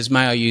 pages,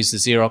 may I use the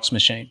Xerox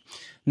machine?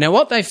 Now,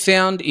 what they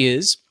found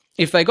is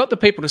if they got the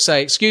people to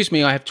say, excuse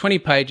me, I have 20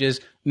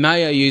 pages,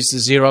 may I use the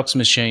Xerox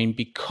machine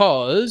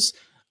because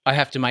I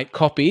have to make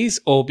copies,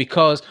 or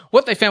because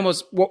what they found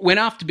was what went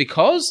after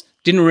because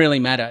didn't really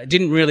matter. It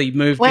didn't really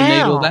move the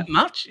needle that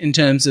much in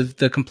terms of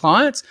the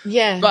compliance.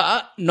 Yeah.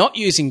 But not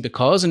using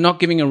because and not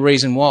giving a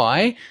reason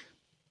why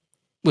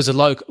was a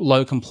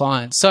low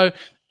compliance. So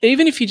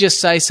even if you just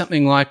say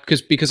something like,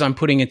 because I'm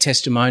putting a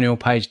testimonial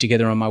page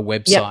together on my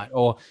website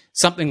or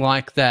something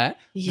like that,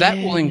 that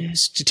will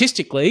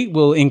statistically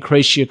will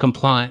increase your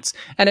compliance.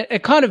 And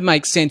it kind of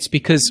makes sense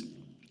because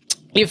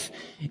if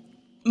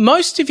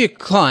most of your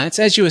clients,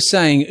 as you were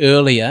saying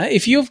earlier,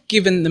 if you've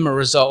given them a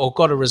result or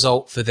got a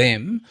result for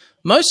them,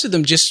 most of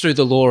them just through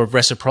the law of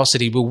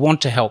reciprocity will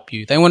want to help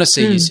you. They want to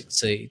see you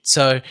succeed.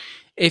 So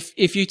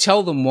if you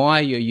tell them why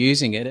you're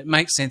using it, it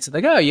makes sense that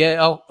they go, oh,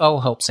 yeah, I'll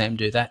help Sam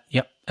do that.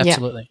 Yep,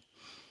 absolutely.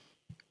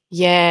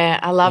 Yeah,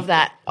 I love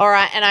that. All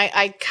right, and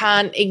I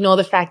can't ignore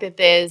the fact that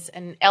there's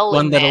an L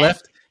one in there. that are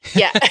left.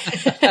 Yeah.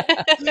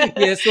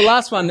 Yes, the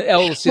last one,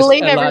 L is just we'll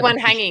leave everyone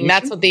hanging.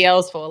 That's what the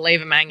L's for. Leave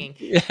them hanging.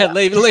 Yeah,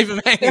 leave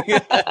them hanging.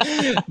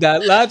 No,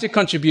 larger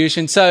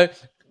contribution. So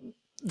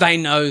they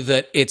know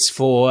that it's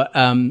for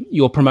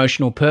your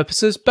promotional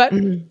purposes, but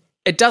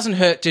it doesn't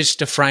hurt just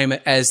to frame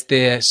it as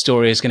their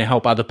story is going to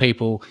help other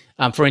people,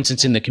 for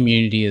instance, in the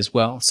community as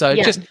well. So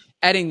just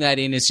adding that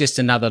in is just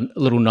another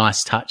little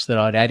nice touch that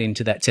I'd add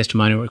into that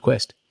testimonial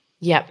request.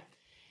 Yep.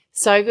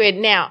 So good.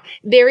 Now,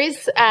 there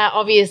is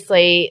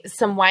obviously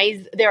some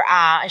ways,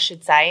 I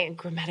should say,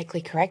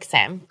 grammatically correct,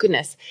 Sam,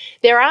 goodness.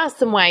 There are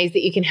some ways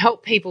that you can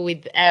help people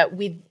with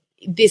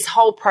this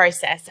whole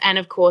process and,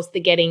 of course, the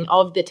getting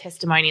of the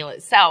testimonial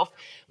itself.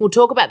 We'll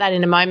talk about that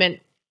in a moment.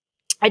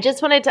 I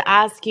just wanted to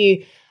ask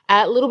you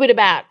a little bit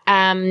about,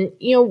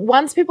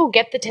 once people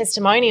get the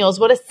testimonials,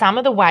 what are some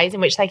of the ways in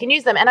which they can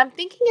use them? And I'm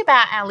thinking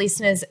about our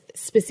listeners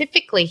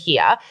specifically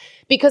here,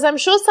 because I'm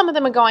sure some of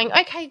them are going,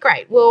 okay,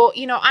 great. Well,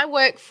 I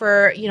work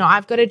for,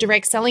 I've got a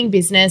direct selling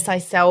business. I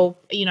sell,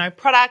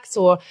 products,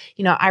 or,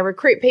 I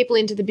recruit people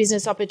into the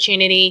business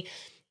opportunity.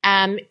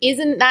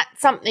 Isn't that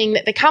something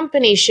that the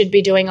company should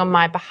be doing on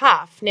my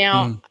behalf?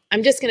 Now,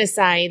 I'm just going to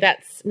say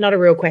that's not a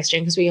real question,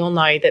 because we all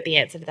know that the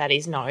answer to that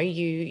is no.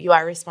 You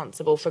are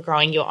responsible for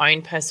growing your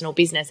own personal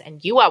business,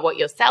 and you are what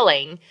you're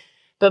selling.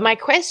 But my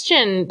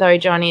question, though,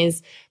 John,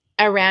 is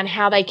around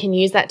how they can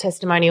use that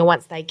testimonial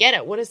once they get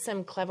it. What are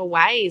some clever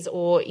ways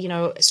or,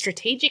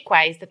 strategic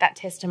ways that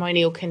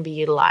testimonial can be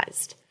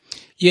utilized?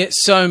 Yeah,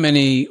 so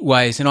many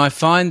ways. And I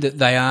find that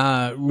they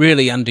are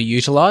really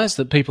underutilized,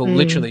 that people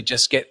literally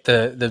just get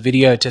the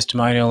video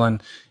testimonial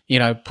and,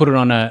 put it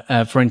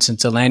on for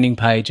instance, a landing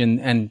page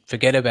and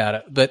forget about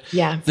it. But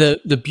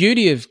the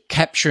beauty of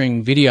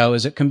capturing video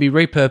is it can be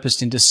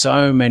repurposed into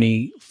so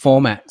many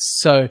formats.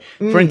 So,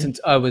 for instance,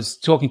 I was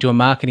talking to a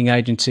marketing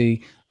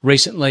agency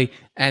recently,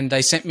 and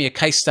they sent me a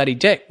case study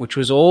deck, which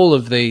was all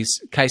of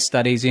these case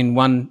studies in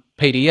one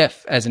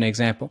PDF, as an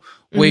example.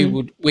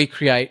 We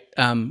create,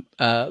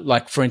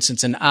 like, for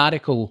instance, an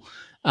article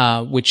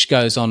which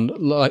goes on,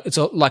 it's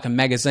like a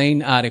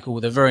magazine article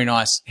with a very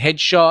nice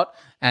headshot,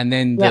 and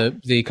then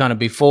the kind of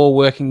before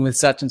working with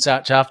such and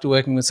such, after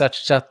working with such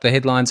and such, the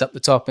headlines up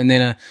the top, and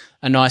then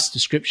a nice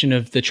description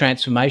of the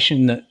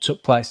transformation that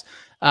took place.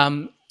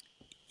 I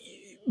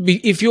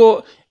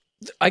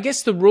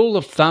guess the rule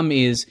of thumb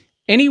is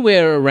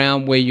anywhere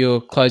around where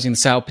you're closing the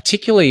sale,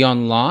 particularly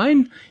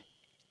online,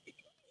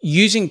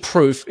 using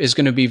proof is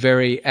going to be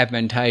very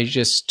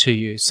advantageous to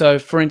you. So,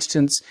 for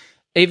instance,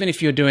 even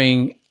if you're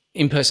doing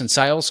in-person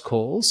sales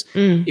calls,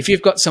 if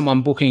you've got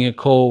someone booking a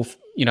call,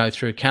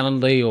 through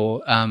Calendly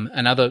or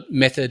another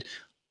method,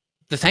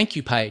 the thank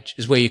you page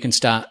is where you can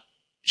start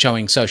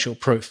showing social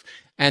proof.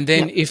 And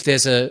then if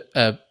there's a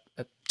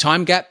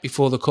time gap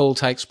before the call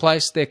takes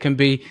place, there can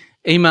be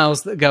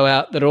emails that go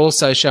out that are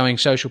also showing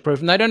social proof.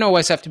 And they don't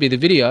always have to be the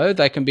video.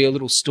 They can be a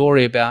little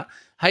story about,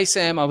 hey,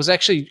 Sam, I was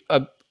actually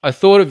I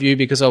thought of you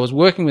because I was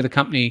working with a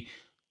company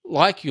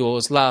like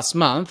yours last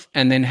month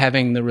and then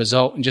having the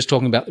result and just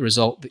talking about the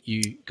result that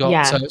you got.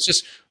 Yeah. So it's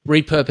just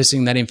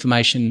repurposing that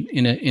information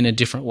in a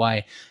different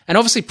way. And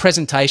obviously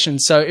presentation.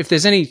 So if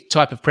there's any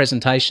type of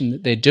presentation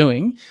that they're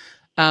doing,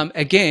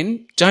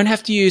 again, don't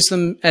have to use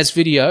them as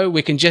video.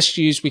 We can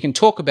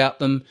talk about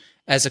them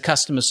as a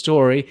customer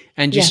story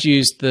and just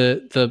use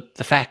the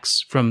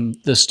facts from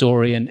the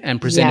story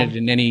and present it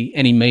in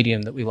any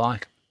medium that we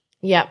like.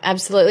 Yeah,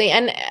 absolutely.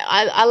 And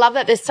I love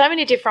that there's so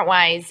many different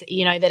ways,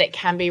 that it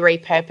can be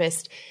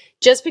repurposed.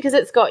 Just because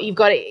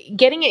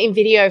getting it in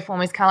video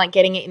form is kind of like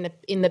getting it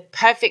in the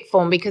perfect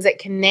form, because it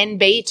can then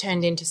be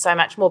turned into so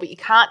much more, but you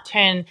can't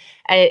turn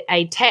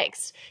a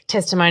text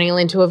testimonial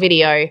into a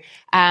video.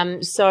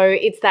 So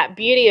it's that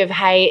beauty of,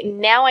 hey,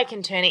 now I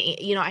can turn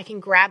it, I can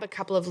grab a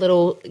couple of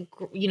little,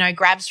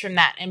 grabs from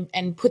that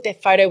and put their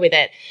photo with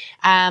it.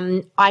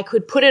 I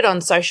could put it on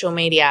social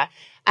media.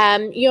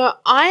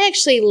 I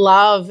actually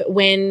love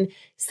when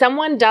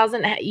someone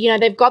doesn't,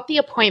 they've got the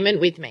appointment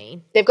with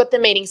me, they've got the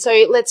meeting. So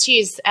let's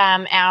use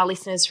our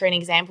listeners for an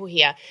example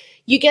here.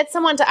 You get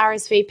someone to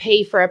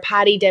RSVP for a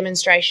party,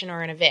 demonstration,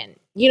 or an event,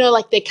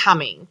 like they're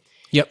coming.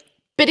 Yep.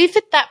 But if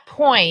at that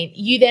point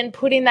you then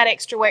put in that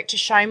extra work to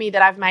show me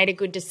that I've made a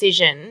good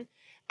decision,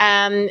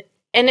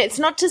 and it's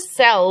not to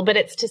sell, but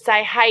it's to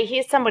say, hey,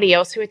 here's somebody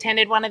else who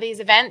attended one of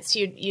these events.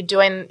 You're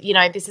doing,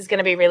 this is going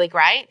to be really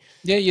great.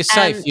 Yeah, you're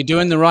safe. You're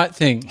doing the right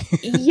thing.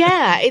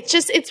 Yeah,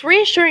 it's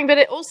reassuring, but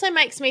it also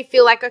makes me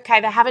feel like,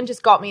 okay, they haven't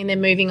just got me and they're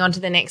moving on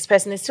to the next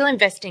person. They're still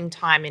investing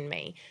time in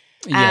me.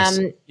 Yes.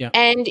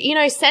 And,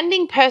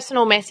 sending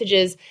personal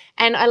messages.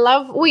 And I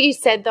love what you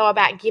said, though,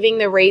 about giving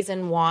the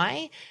reason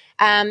why.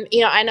 And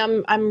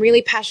I'm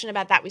really passionate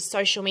about that with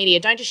social media.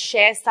 Don't just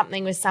share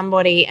something with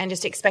somebody and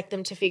just expect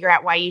them to figure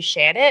out why you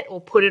shared it, or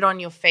put it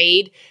on your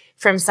feed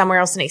from somewhere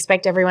else and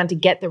expect everyone to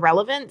get the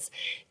relevance.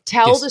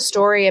 Tell the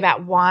story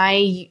about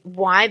why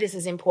this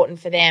is important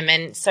for them.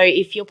 And so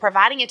if you're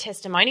providing a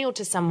testimonial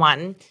to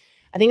someone,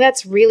 I think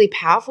that's really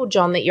powerful,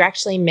 John, that you're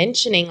actually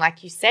mentioning,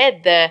 like you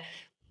said,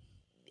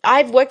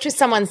 I've worked with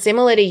someone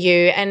similar to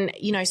you, and,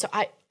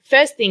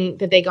 first thing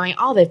that they're going,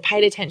 oh, they've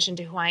paid attention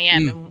to who I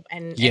am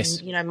and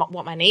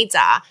what my needs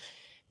are.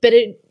 But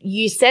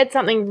you said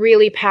something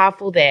really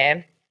powerful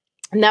there,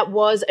 and that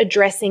was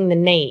addressing the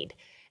need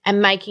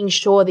and making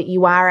sure that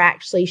you are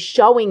actually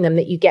showing them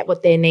that you get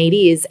what their need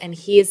is, and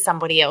here's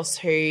somebody else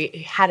who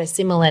had a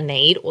similar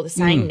need or the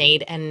same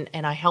need, and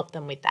I help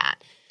them with that.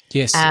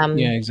 Yes.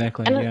 Yeah,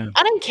 exactly. And yeah.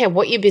 I don't care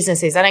what your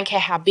business is. I don't care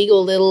how big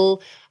or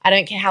little. I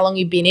don't care how long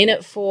you've been in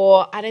it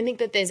for. I don't think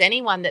that there's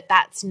anyone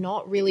that's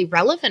not really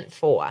relevant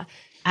for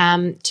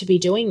to be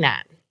doing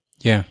that.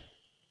 Yeah.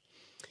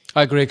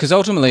 I agree, because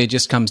ultimately it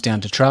just comes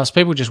down to trust.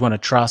 People just want to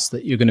trust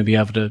that you're going to be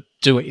able to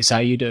do what you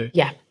say you do.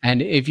 Yeah.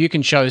 And if you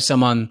can show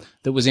someone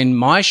that was in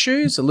my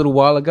shoes a little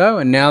while ago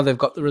and now they've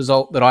got the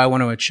result that I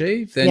want to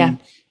achieve, then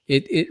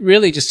it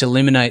really just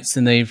eliminates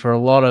the need for a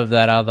lot of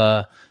that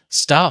other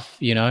stuff,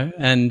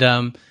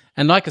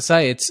 And like I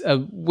say, it's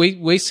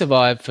we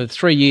survived for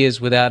 3 years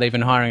without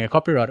even hiring a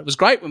copywriter. It was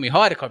great when we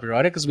hired a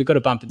copywriter because we got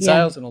a bump in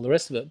sales and all the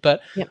rest of it.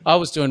 But I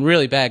was doing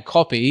really bad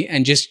copy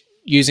and just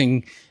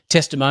using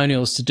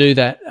testimonials to do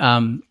that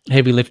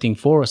heavy lifting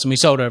for us. And we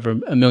sold over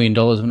 $1 million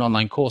of an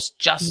online course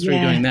just through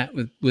doing that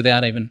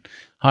without even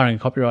hiring a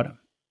copywriter.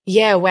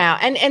 Yeah, wow.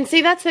 And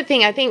see, that's the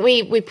thing. I think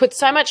we put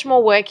so much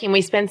more work in.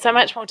 We spend so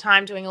much more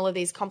time doing all of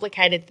these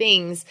complicated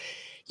things.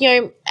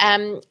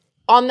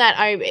 On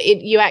that,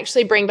 you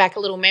actually bring back a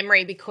little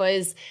memory,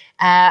 because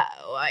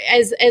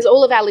as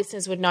all of our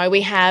listeners would know,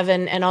 we have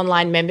an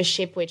online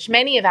membership, which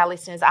many of our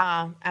listeners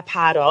are a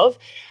part of,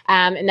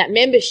 and that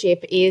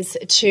membership is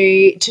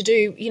to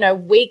do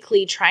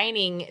weekly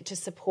training to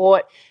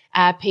support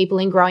people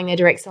in growing their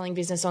direct selling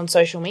business on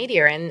social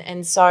media,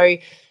 and so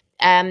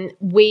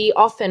we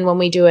often, when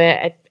we do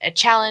a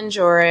challenge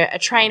or a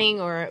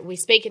training or we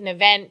speak at an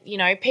event,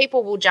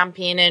 people will jump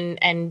in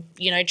and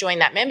join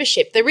that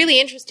membership. The really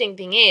interesting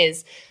thing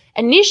is,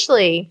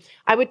 initially,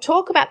 I would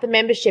talk about the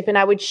membership and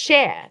I would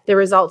share the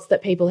results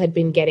that people had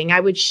been getting.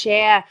 I would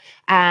share,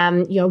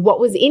 what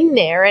was in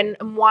there and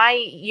why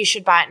you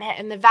should buy it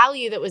and the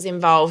value that was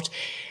involved.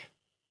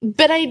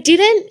 But I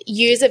didn't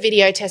use a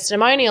video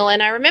testimonial.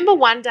 And I remember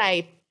one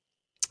day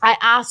I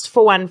asked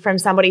for one from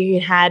somebody who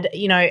had,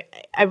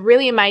 a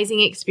really amazing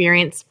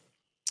experience.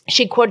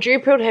 She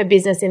quadrupled her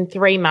business in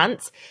 3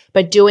 months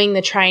by doing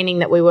the training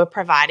that we were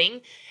providing.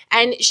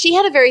 And she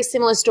had a very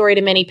similar story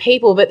to many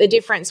people, but the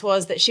difference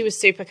was that she was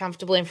super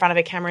comfortable in front of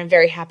a camera and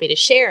very happy to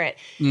share it.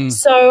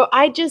 So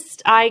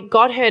I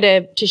got her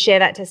to share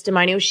that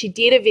testimonial. She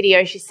did a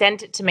video. She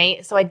sent it to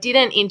me. So I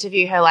didn't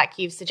interview her like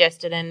you've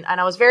suggested. And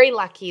I was very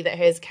lucky that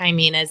hers came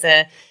in as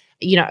a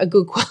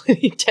good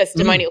quality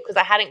testimonial, because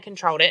I hadn't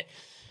controlled it.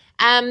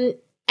 And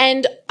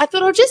I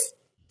thought I'll just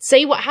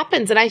see what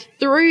happens. And I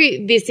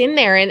threw this in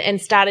there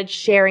and started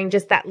sharing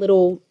just that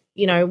little,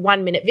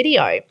 1 minute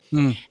video.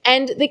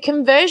 And the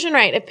conversion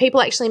rate of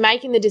people actually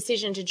making the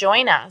decision to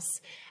join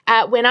us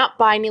went up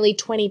by nearly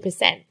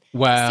 20%.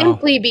 Wow.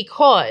 Simply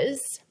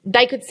because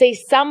they could see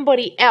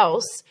somebody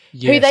else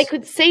who they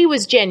could see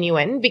was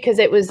genuine because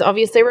it was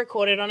obviously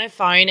recorded on her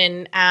phone,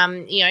 and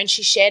and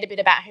she shared a bit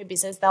about her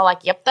business. They're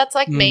like, yep, that's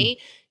like me.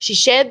 She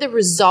shared the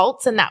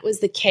results, and that was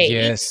the key.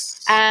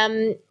 Yes.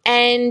 And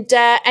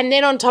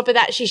then on top of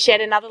that, she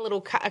shared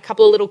a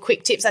couple of little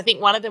quick tips. I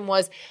think one of them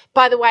was,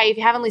 by the way, if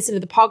you haven't listened to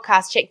the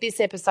podcast, check this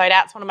episode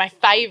out. It's one of my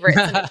favorites,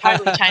 and it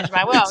totally changed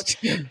my world.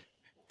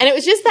 And it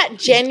was just that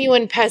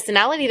genuine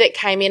personality that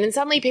came in, and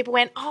suddenly people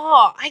went,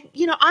 oh,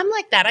 I'm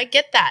like that. I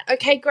get that.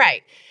 Okay,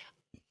 great.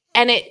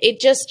 And it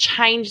just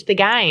changed the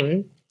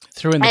game.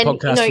 Threw in the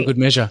podcast for good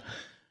measure.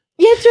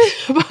 Yeah,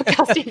 through the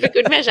podcasting for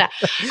good measure.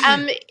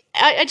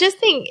 I just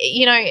think,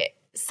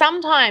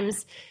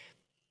 sometimes,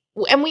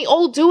 and we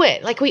all do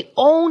it, like we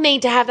all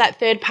need to have that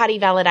third-party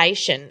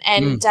validation.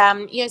 And,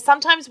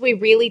 sometimes we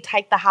really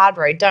take the hard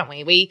road, don't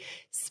we? We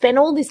spend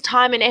all this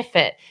time and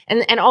effort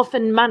and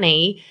often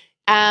money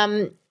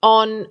on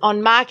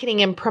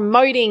marketing and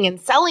promoting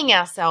and selling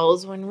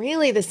ourselves, when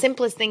really the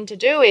simplest thing to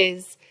do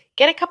is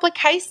get a couple of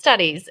case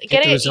studies,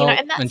 get it,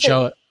 and that's and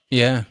show it.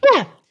 Yeah,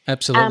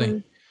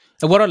 absolutely.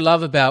 And what I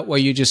love about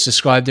what you just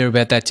described there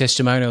about that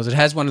testimonial is it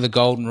has one of the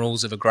golden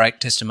rules of a great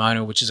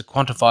testimonial, which is a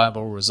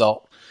quantifiable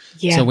result.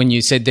 Yeah. So when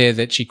you said there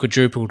that she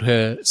quadrupled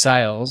her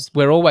sales,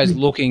 we're always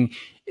looking.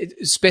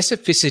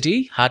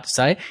 Specificity, hard to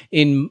say,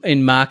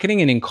 in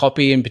marketing and in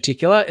copy in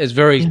particular is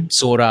very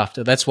sought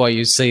after. That's why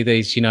you see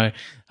these, made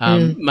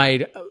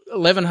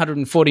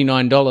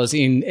 $1,149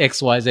 in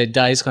XYZ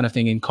days kind of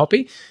thing in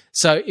copy.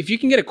 So if you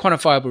can get a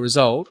quantifiable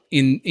result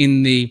in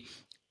the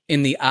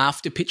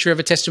after picture of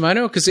a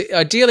testimonial, because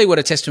ideally what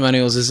a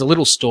testimonial is a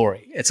little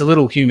story. It's a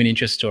little human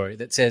interest story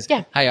that says,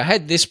 hey, I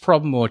had this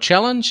problem or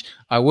challenge,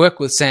 I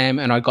worked with Sam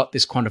and I got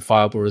this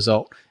quantifiable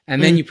result.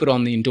 And then you put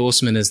on the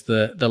endorsement as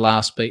the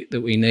last beat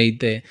that we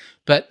need there.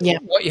 But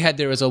what you had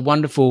there is a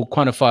wonderful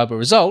quantifiable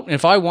result. And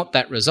if I want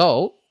that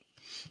result,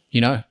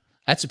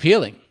 that's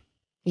appealing.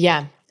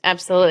 Yeah,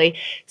 absolutely.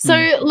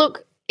 So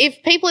look,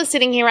 if people are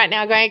sitting here right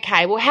now going,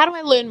 okay, well, how do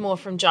I learn more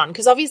from John?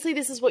 Because obviously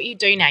this is what you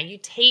do now. You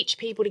teach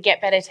people to get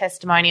better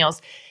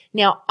testimonials.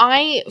 Now,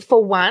 I,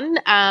 for one,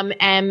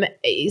 am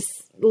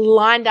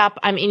lined up.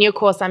 I'm in your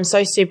course. I'm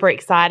so super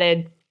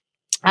excited.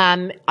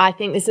 I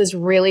think this is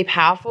really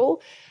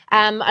powerful.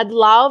 I'd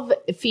love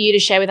for you to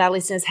share with our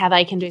listeners how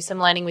they can do some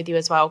learning with you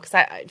as well. Because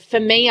for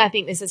me, I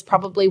think this is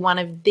probably one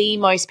of the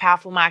most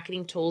powerful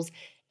marketing tools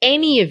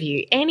any of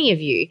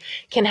you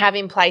can have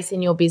in place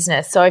in your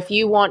business. So if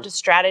you want to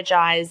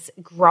strategize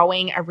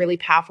growing a really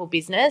powerful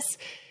business,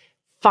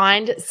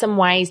 find some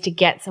ways to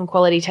get some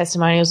quality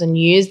testimonials and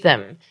use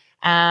them.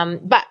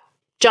 But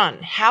John,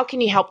 how can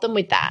you help them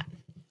with that?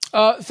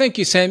 Thank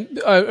you, Sam.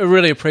 I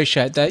really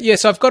appreciate that.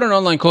 Yes, I've got an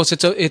online course.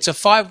 It's a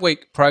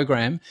 5-week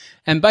program,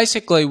 and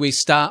basically we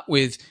start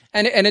with,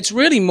 and it's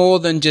really more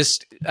than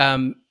just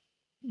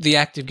the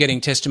act of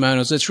getting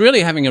testimonials. It's really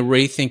having a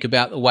rethink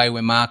about the way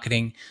we're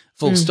marketing.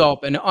 Full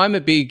stop. And I'm a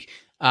big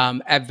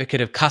advocate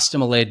of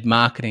customer-led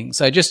marketing.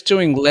 So just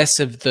doing less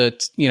of the,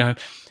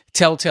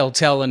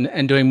 tell,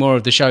 and doing more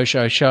of the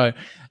show.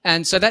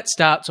 And so that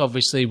starts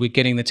obviously with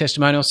getting the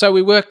testimonial. So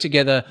we work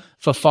together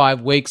for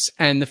 5 weeks.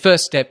 And the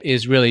first step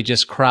is really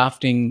just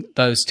crafting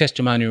those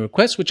testimonial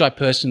requests, which I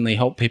personally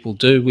help people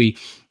do.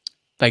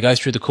 They go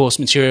through the course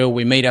material.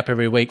 We meet up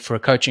every week for a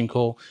coaching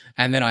call.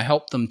 And then I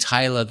help them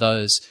tailor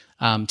those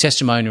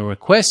testimonial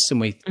requests,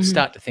 and we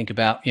start to think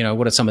about,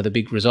 what are some of the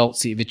big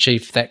results that you've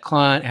achieved for that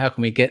client? How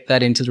can we get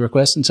that into the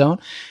request and so on?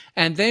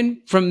 And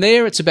then from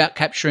there, it's about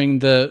capturing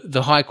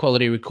the high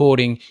quality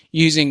recording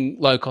using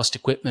low cost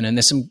equipment. And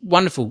there's some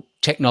wonderful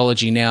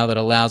technology now that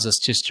allows us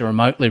just to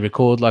remotely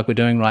record like we're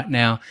doing right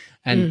now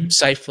and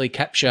safely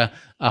capture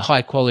a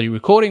high quality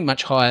recording,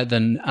 much higher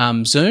than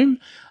Zoom.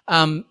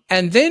 And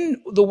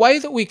then the way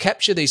that we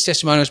capture these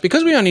testimonials,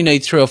 because we only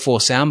need 3 or 4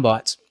 sound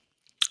bites,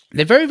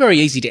 they're very, very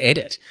easy to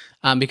edit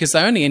because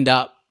they only end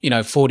up,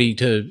 40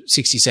 to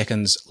 60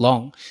 seconds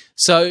long.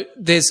 So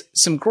there's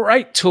some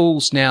great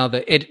tools now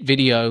that edit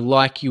video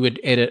like you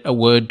would edit a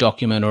Word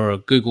document or a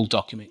Google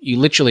document. You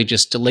literally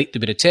just delete the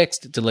bit of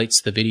text, it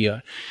deletes the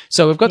video.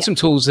 So we've got some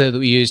tools there that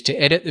we use to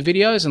edit the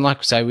videos. And like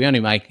I say, we only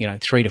make,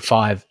 3 to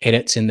 5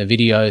 edits in the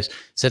videos.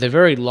 So they're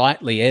very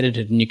lightly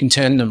edited and you can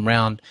turn them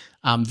around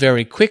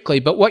very quickly.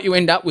 But what you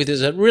end up with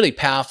is a really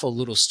powerful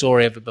little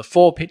story of a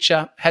before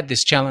picture, had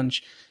this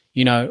challenge,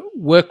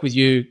 work with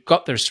you,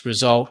 got this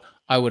result.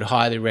 I would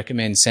highly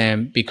recommend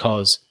Sam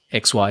because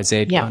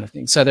XYZ kind of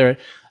thing. So they're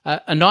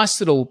a nice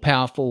little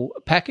powerful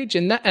package.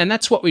 And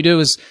that's what we do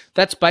is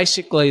that's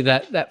basically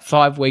that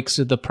 5 weeks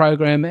of the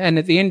program. And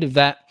at the end of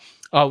that,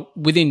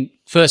 within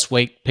first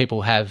week,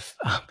 people have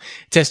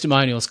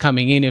testimonials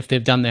coming in if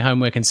they've done their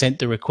homework and sent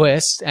the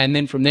requests. And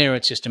then from there,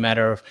 it's just a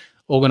matter of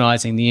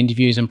organising the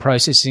interviews and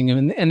processing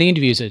them. And the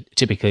interviews are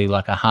typically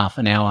like a half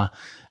an hour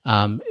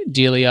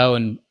dealio,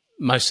 and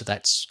most of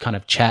that's kind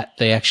of chat.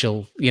 The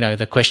actual,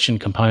 the question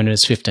component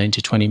is 15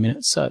 to 20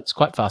 minutes. So it's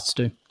quite fast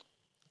to do.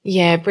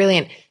 Yeah,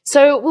 brilliant.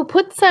 So we'll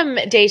put some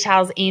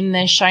details in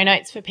the show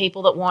notes for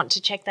people that want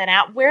to check that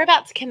out.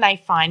 Whereabouts can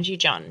they find you,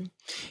 John?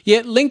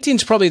 Yeah,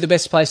 LinkedIn's probably the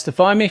best place to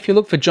find me. If you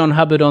look for John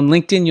Hubbard on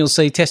LinkedIn, you'll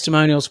see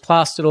testimonials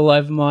plastered all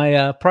over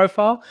my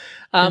profile.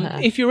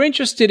 If you're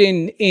interested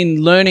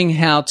in learning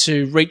how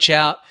to reach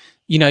out,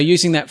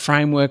 using that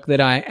framework that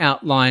I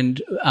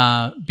outlined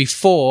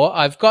before,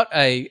 I've got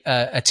a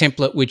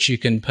template which you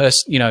can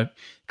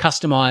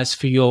customize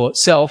for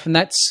yourself, and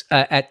that's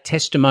at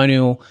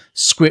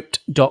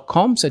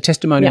testimonialscript.com. So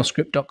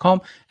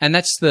testimonialscript.com, and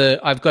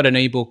I've got an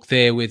ebook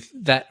there with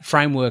that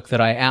framework that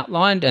I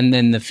outlined, and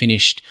then the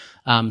finished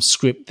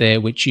script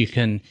there, which you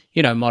can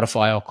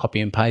modify or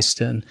copy and paste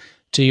to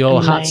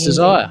your heart's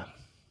desire.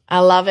 I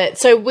love it.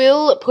 So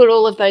we'll put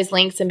all of those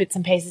links and bits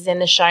and pieces in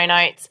the show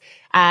notes,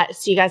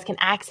 so you guys can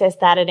access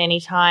that at any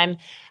time.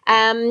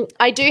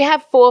 I do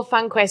have 4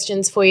 fun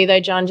questions for you though,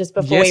 John, just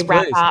before we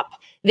wrap up.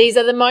 These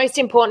are the most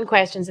important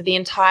questions of the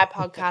entire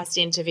podcast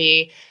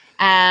interview.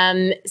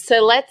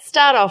 So let's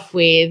start off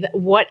with,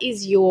 what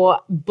is your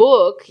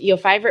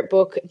favorite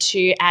book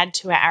to add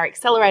to our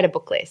Accelerator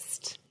book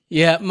list?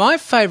 Yeah, my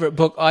favorite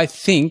book, I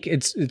think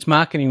it's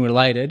marketing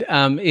related,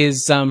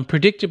 is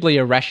Predictably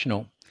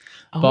Irrational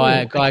by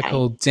a guy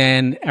called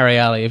Dan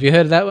Ariely. Have you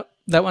heard of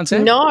that one,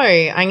 Sam? No,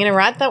 I'm going to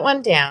write that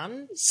one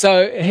down.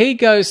 So he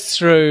goes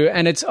through,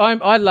 and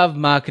I love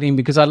marketing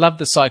because I love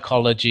the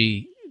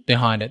psychology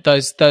behind it.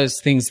 Those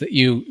things that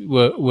you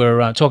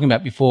were talking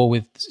about before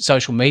with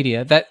social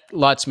media, that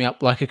lights me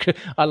up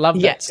I love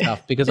that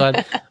stuff because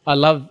I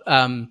love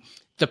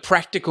the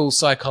practical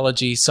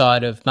psychology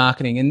side of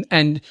marketing,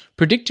 and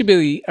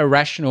Predictably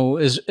Irrational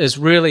is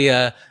really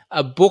a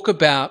book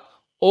about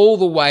all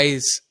the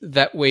ways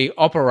that we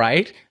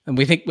operate, and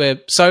we think we're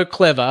so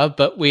clever,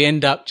 but we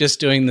end up just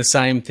doing the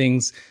same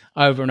things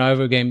over and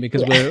over again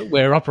because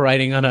we're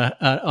operating on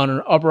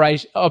an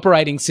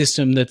operating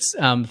system that's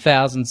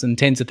thousands and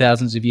tens of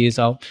thousands of years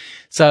old.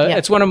 So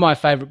it's one of my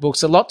favorite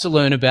books. A lot to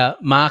learn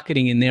about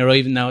marketing in there,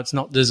 even though it's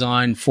not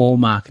designed for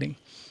marketing.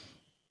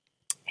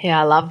 Yeah,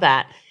 I love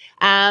that.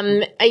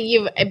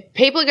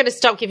 People are going to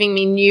stop giving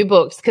me new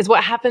books, because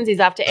what happens is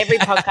after every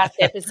podcast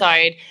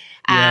episode,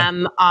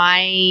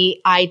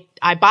 I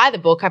buy the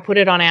book, I put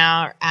it on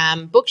our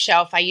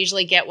bookshelf. I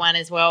usually get one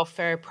as well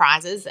for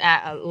prizes.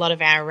 A lot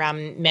of our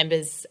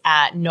members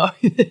know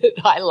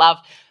that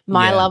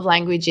my love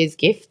language is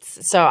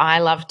gifts, so I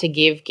love to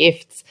give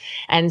gifts.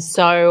 And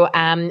so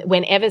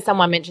whenever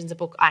someone mentions a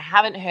book I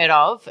haven't heard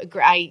of,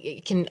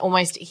 I can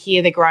almost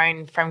hear the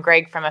groan from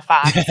Greg from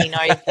afar, because he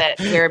knows that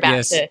we're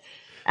about to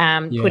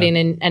put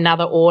in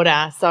another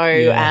order.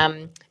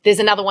 So there's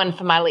another one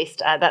for my list.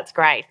 That's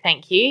great.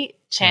 Thank you.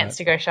 Chance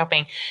to go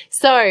shopping.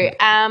 So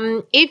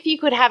if you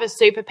could have a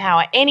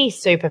superpower, any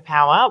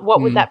superpower,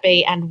 what would that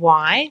be and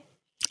why?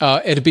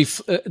 It'd be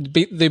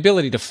the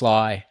ability to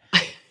fly.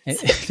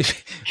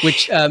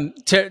 Which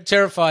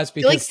terrifies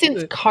because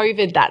since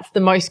COVID, that's the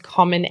most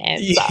common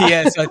answer.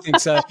 Yes, I think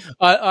so.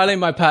 Eileen,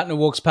 my partner,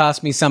 walks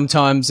past me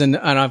sometimes, and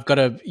I've got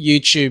a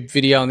YouTube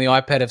video on the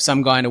iPad of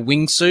some guy in a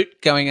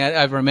wingsuit going out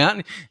over a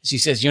mountain. She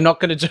says, "You're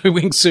not going to do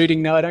wingsuiting."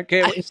 No, I don't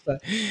care what you say.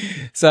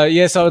 So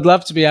yes, I would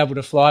love to be able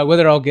to fly.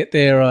 Whether I'll get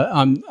there,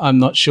 I'm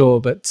not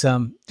sure, but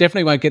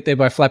definitely won't get there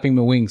by flapping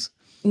my wings.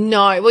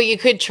 No, well, you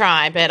could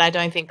try, but I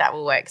don't think that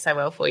will work so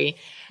well for you.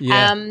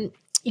 Yeah.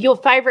 Your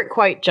favorite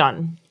quote,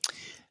 John?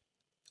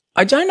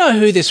 I don't know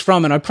who this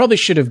from, and I probably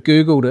should have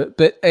Googled it,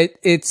 but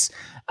it's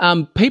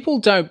people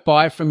don't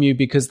buy from you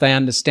because they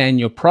understand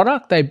your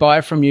product. They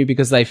buy from you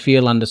because they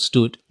feel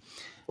understood.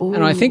 Ooh.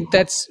 And I think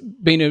that's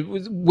been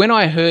when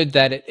I heard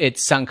that, it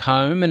sunk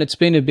home, and it's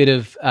been a bit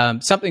of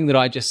something that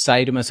I just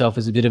say to myself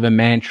as a bit of a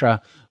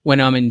mantra when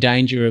I'm in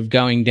danger of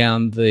going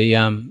down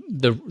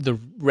the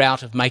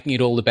route of making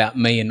it all about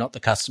me and not the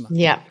customer.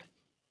 Yep.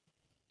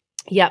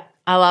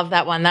 I love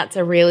that one. That's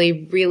a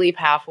really, really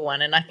powerful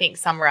one, and I think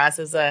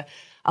summarizes a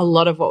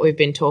lot of what we've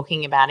been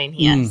talking about in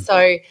here.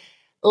 So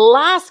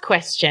last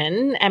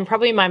question, and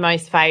probably my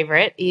most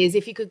favorite, is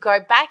if you could go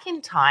back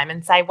in time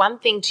and say one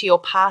thing to your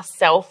past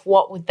self,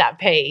 what would that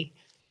be?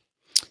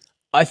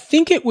 I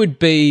think it would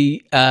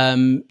be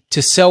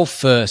to sell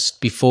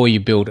first before you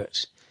build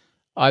it.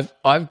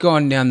 I've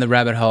gone down the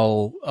rabbit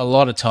hole a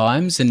lot of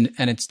times, and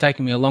it's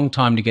taken me a long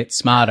time to get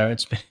smarter.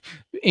 It's been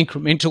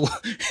incremental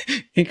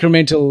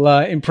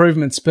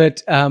improvements,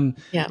 but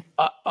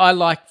I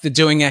like the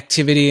doing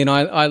activity, and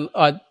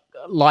I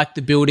like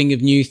the building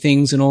of new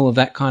things and all of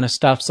that kind of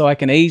stuff. So I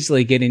can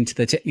easily get into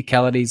the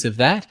technicalities of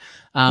that.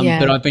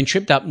 But I've been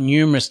tripped up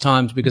numerous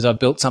times because I've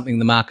built something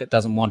the market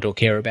doesn't want or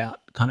care about,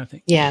 kind of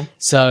thing. Yeah.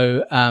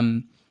 So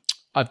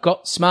I've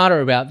got smarter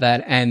about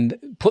that and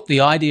put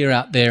the idea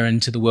out there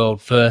into the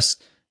world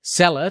first,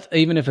 sell it,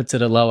 even if it's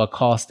at a lower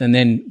cost, and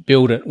then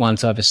build it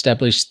once I've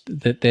established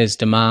that there's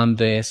demand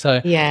there.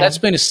 So that's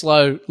been a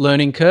slow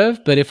learning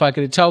curve, but if I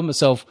could have told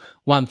myself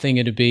one thing,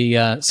 it'd be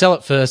sell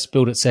it first,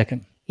 build it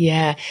second.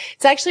 Yeah.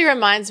 It actually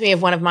reminds me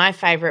of one of my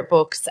favorite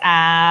books,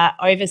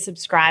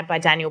 Oversubscribed by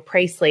Daniel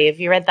Priestley. Have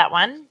you read that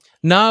one?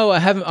 No, I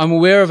haven't. I'm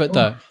aware of it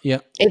though. Yeah.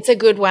 It's a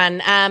good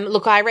one.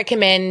 Look, I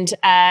recommend,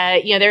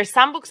 there are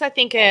some books I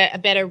think are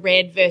better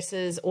read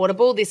versus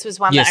audible. This was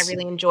one that I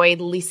really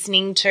enjoyed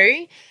listening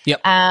to.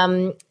 Yep.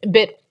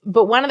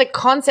 But one of the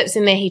concepts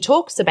in there he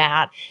talks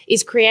about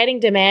is creating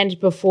demand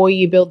before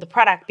you build the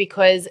product,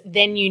 because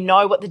then you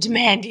know what the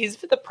demand is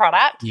for the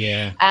product.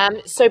 Yeah.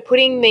 So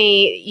putting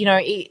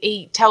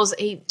he tells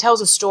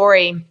a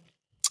story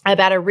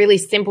about a really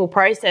simple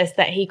process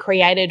that he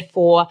created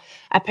for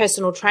a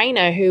personal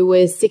trainer who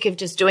was sick of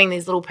just doing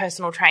these little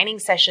personal training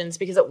sessions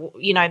because,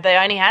 they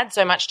only had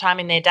so much time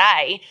in their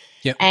day.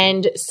 Yep.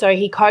 And so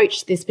he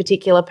coached this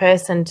particular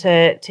person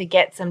to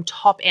get some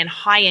top-end,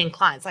 high-end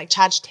clients, like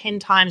charge 10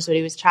 times what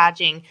he was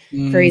charging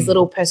for his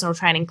little personal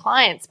training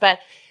clients. But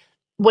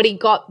what he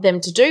got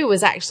them to do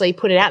was actually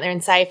put it out there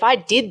and say, if I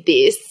did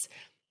this,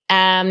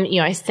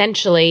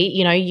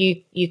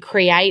 essentially, you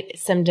create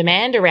some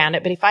demand around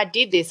it. But if I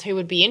did this, who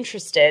would be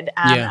interested?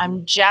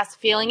 I'm just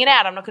feeling it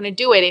out. I'm not going to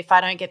do it if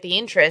I don't get the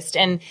interest.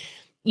 And,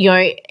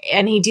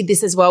 and he did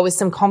this as well with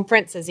some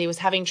conferences. He was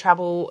having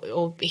trouble,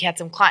 or he had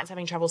some clients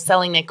having trouble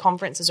selling their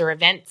conferences or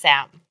events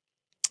out.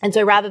 And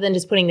so rather than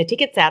just putting the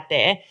tickets out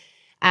there,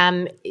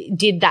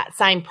 did that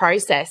same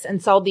process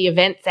and sold the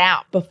events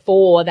out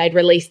before they'd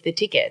released the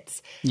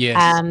tickets. Yes.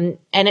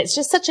 And it's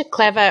just such a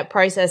clever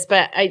process.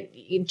 But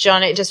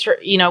John, it just,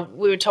 we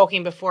were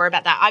talking before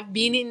about that. I've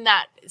been in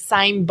that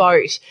same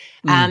boat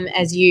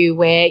as you,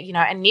 where,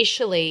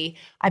 initially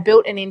I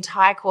built an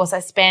entire course.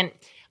 I spent,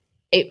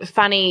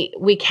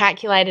 we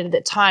calculated at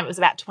the time it was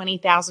about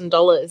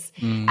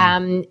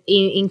 $20,000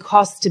 in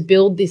costs to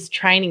build this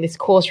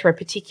course for a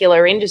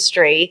particular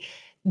industry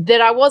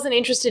that I wasn't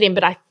interested in,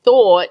 but I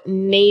thought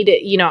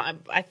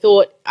I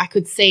thought I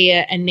could see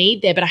a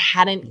need there, but I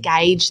hadn't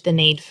gauged the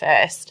need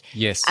first.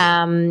 Yes.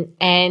 And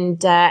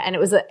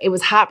it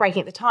was heartbreaking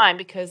at the time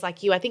because,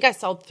 like you, I think I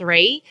sold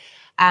 3.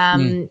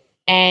 And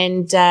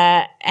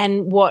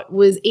what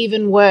was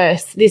even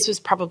worse, this was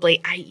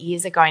probably 8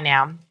 years ago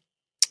now.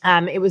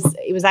 It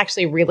was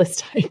actually a real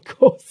estate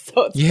course,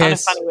 so it's kind of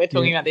funny we're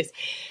talking about this.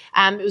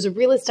 It was a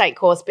real estate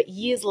course, but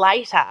years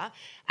later,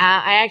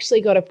 I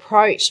actually got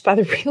approached by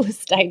the Real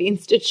Estate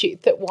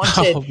Institute that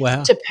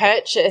wanted to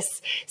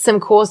purchase some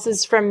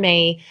courses from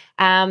me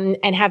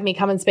and have me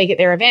come and speak at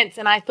their events.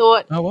 And I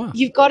thought,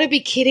 you've got to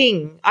be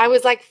kidding. I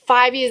was like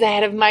 5 years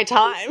ahead of my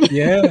time.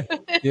 Yeah.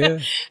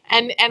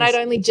 And I'd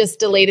only just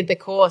deleted the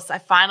course. I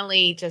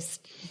finally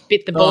just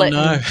bit the bullet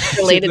and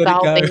deleted the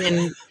whole thing.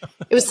 And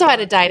it was so out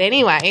of date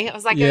anyway. I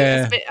was like,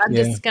 I'm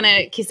just going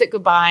to kiss it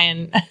goodbye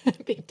and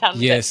be done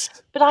with it.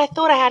 But I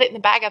thought I had it in the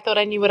bag. I thought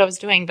I knew what I was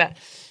doing. But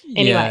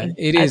anyway. Yeah,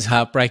 it is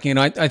heartbreaking. And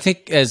I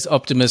think as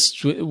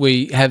optimists,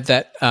 we have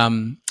that,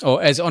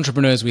 or as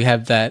entrepreneurs, we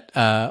have that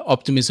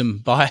optimism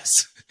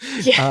bias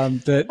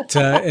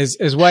that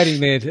is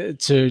waiting there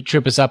to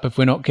trip us up if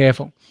we're not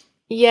careful.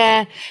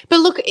 Yeah. But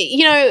look,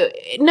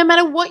 no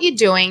matter what you're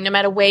doing, no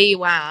matter where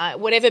you are,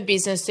 whatever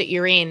business that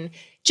you're in,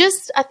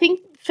 I think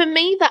for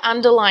me, the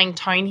underlying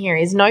tone here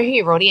is know who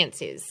your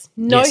audience is,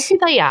 know who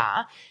they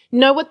are,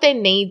 know what their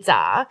needs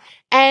are,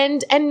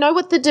 and know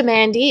what the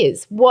demand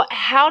is.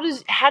 How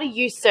do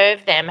you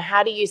serve them?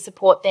 How do you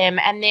support them?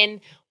 And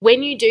then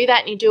when you do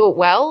that and you do it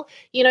well,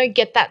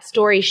 get that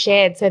story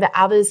shared so that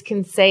others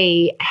can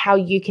see how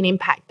you can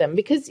impact them,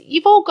 because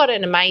you've all got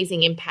an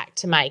amazing impact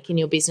to make in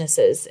your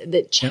businesses.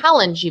 The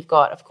challenge you've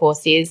got, of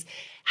course, is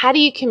how do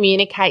you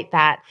communicate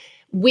that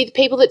with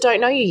people that don't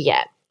know you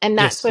yet? And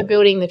that's where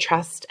building the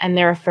trust and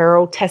the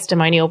referral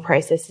testimonial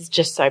process is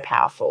just so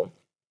powerful.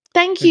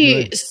 Thank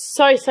you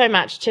so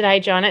much today,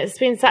 John. It's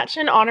been such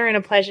an honor and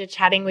a pleasure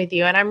chatting with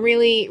you, and I'm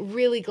really,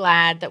 really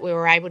glad that we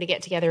were able to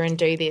get together and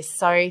do this.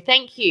 So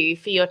thank you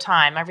for your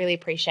time. I really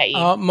appreciate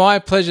you. My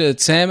pleasure,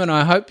 Sam, and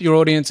I hope your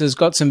audience has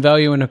got some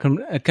value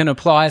and can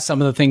apply some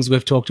of the things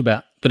we've talked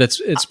about. But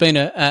it's been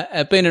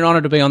an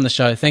honor to be on the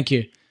show. Thank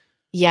you.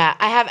 Yeah,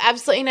 I have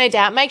absolutely no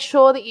doubt. Make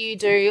sure that you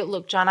do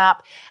look John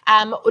up.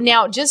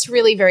 Now, just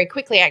really very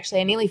quickly,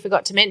 actually, I nearly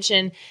forgot to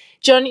mention,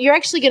 John, you're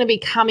actually going to be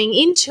coming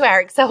into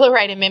our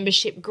Accelerator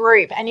membership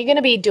group, and you're going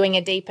to be doing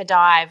a deeper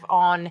dive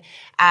on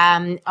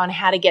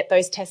how to get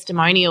those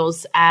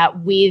testimonials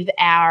with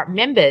our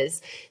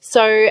members.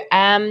 So,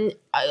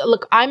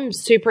 look, I'm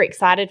super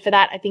excited for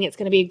that. I think it's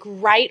going to be a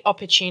great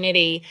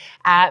opportunity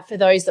for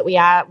those that we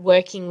are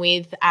working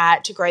with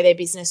to grow their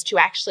business to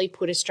actually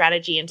put a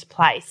strategy into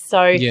place.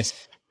 So,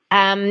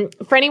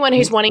 for anyone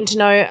who's wanting to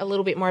know a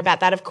little bit more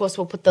about that, of course,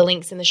 we'll put the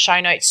links in the show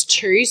notes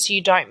too, so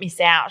you don't miss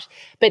out.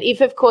 But if,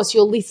 of course,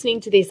 you're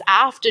listening to this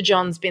after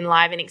John's been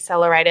live in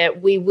Accelerator,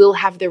 we will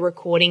have the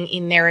recording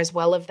in there as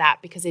well of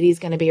that, because it is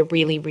going to be a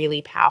really,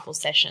 really powerful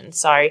session.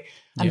 So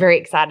I'm very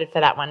excited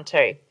for that one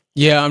too.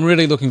 Yeah, I'm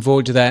really looking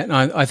forward to that. And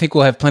I think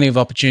we'll have plenty of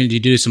opportunity to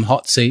do some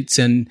hot seats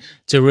and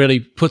to really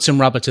put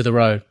some rubber to the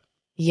road.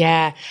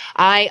 Yeah,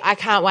 I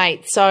can't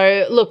wait.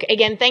 So look,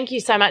 again, thank you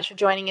so much for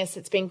joining us.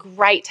 It's been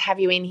great to have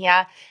you in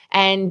here.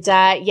 And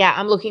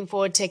I'm looking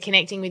forward to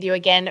connecting with you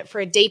again for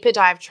a deeper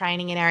dive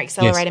training in our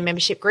Accelerator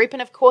membership group.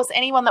 And of course,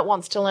 anyone that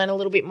wants to learn a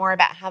little bit more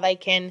about how they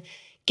can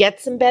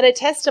get some better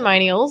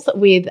testimonials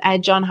with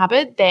John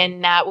Hubbard,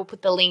 then we'll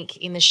put the link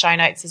in the show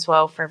notes as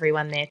well for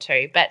everyone there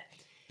too. But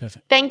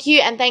Perfect. Thank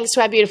you. And thanks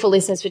to our beautiful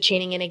listeners for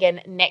tuning in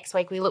again next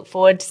week. We look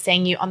forward to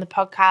seeing you on the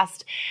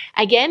podcast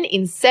again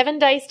in 7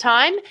 days'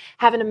 time.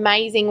 Have an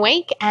amazing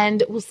week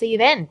and we'll see you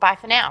then. Bye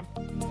for now.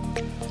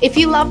 If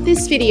you love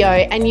this video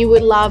and you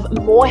would love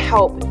more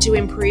help to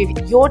improve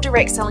your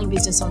direct selling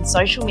business on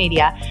social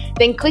media,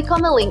 then click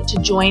on the link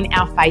to join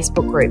our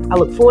Facebook group. I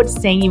look forward to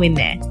seeing you in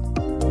there.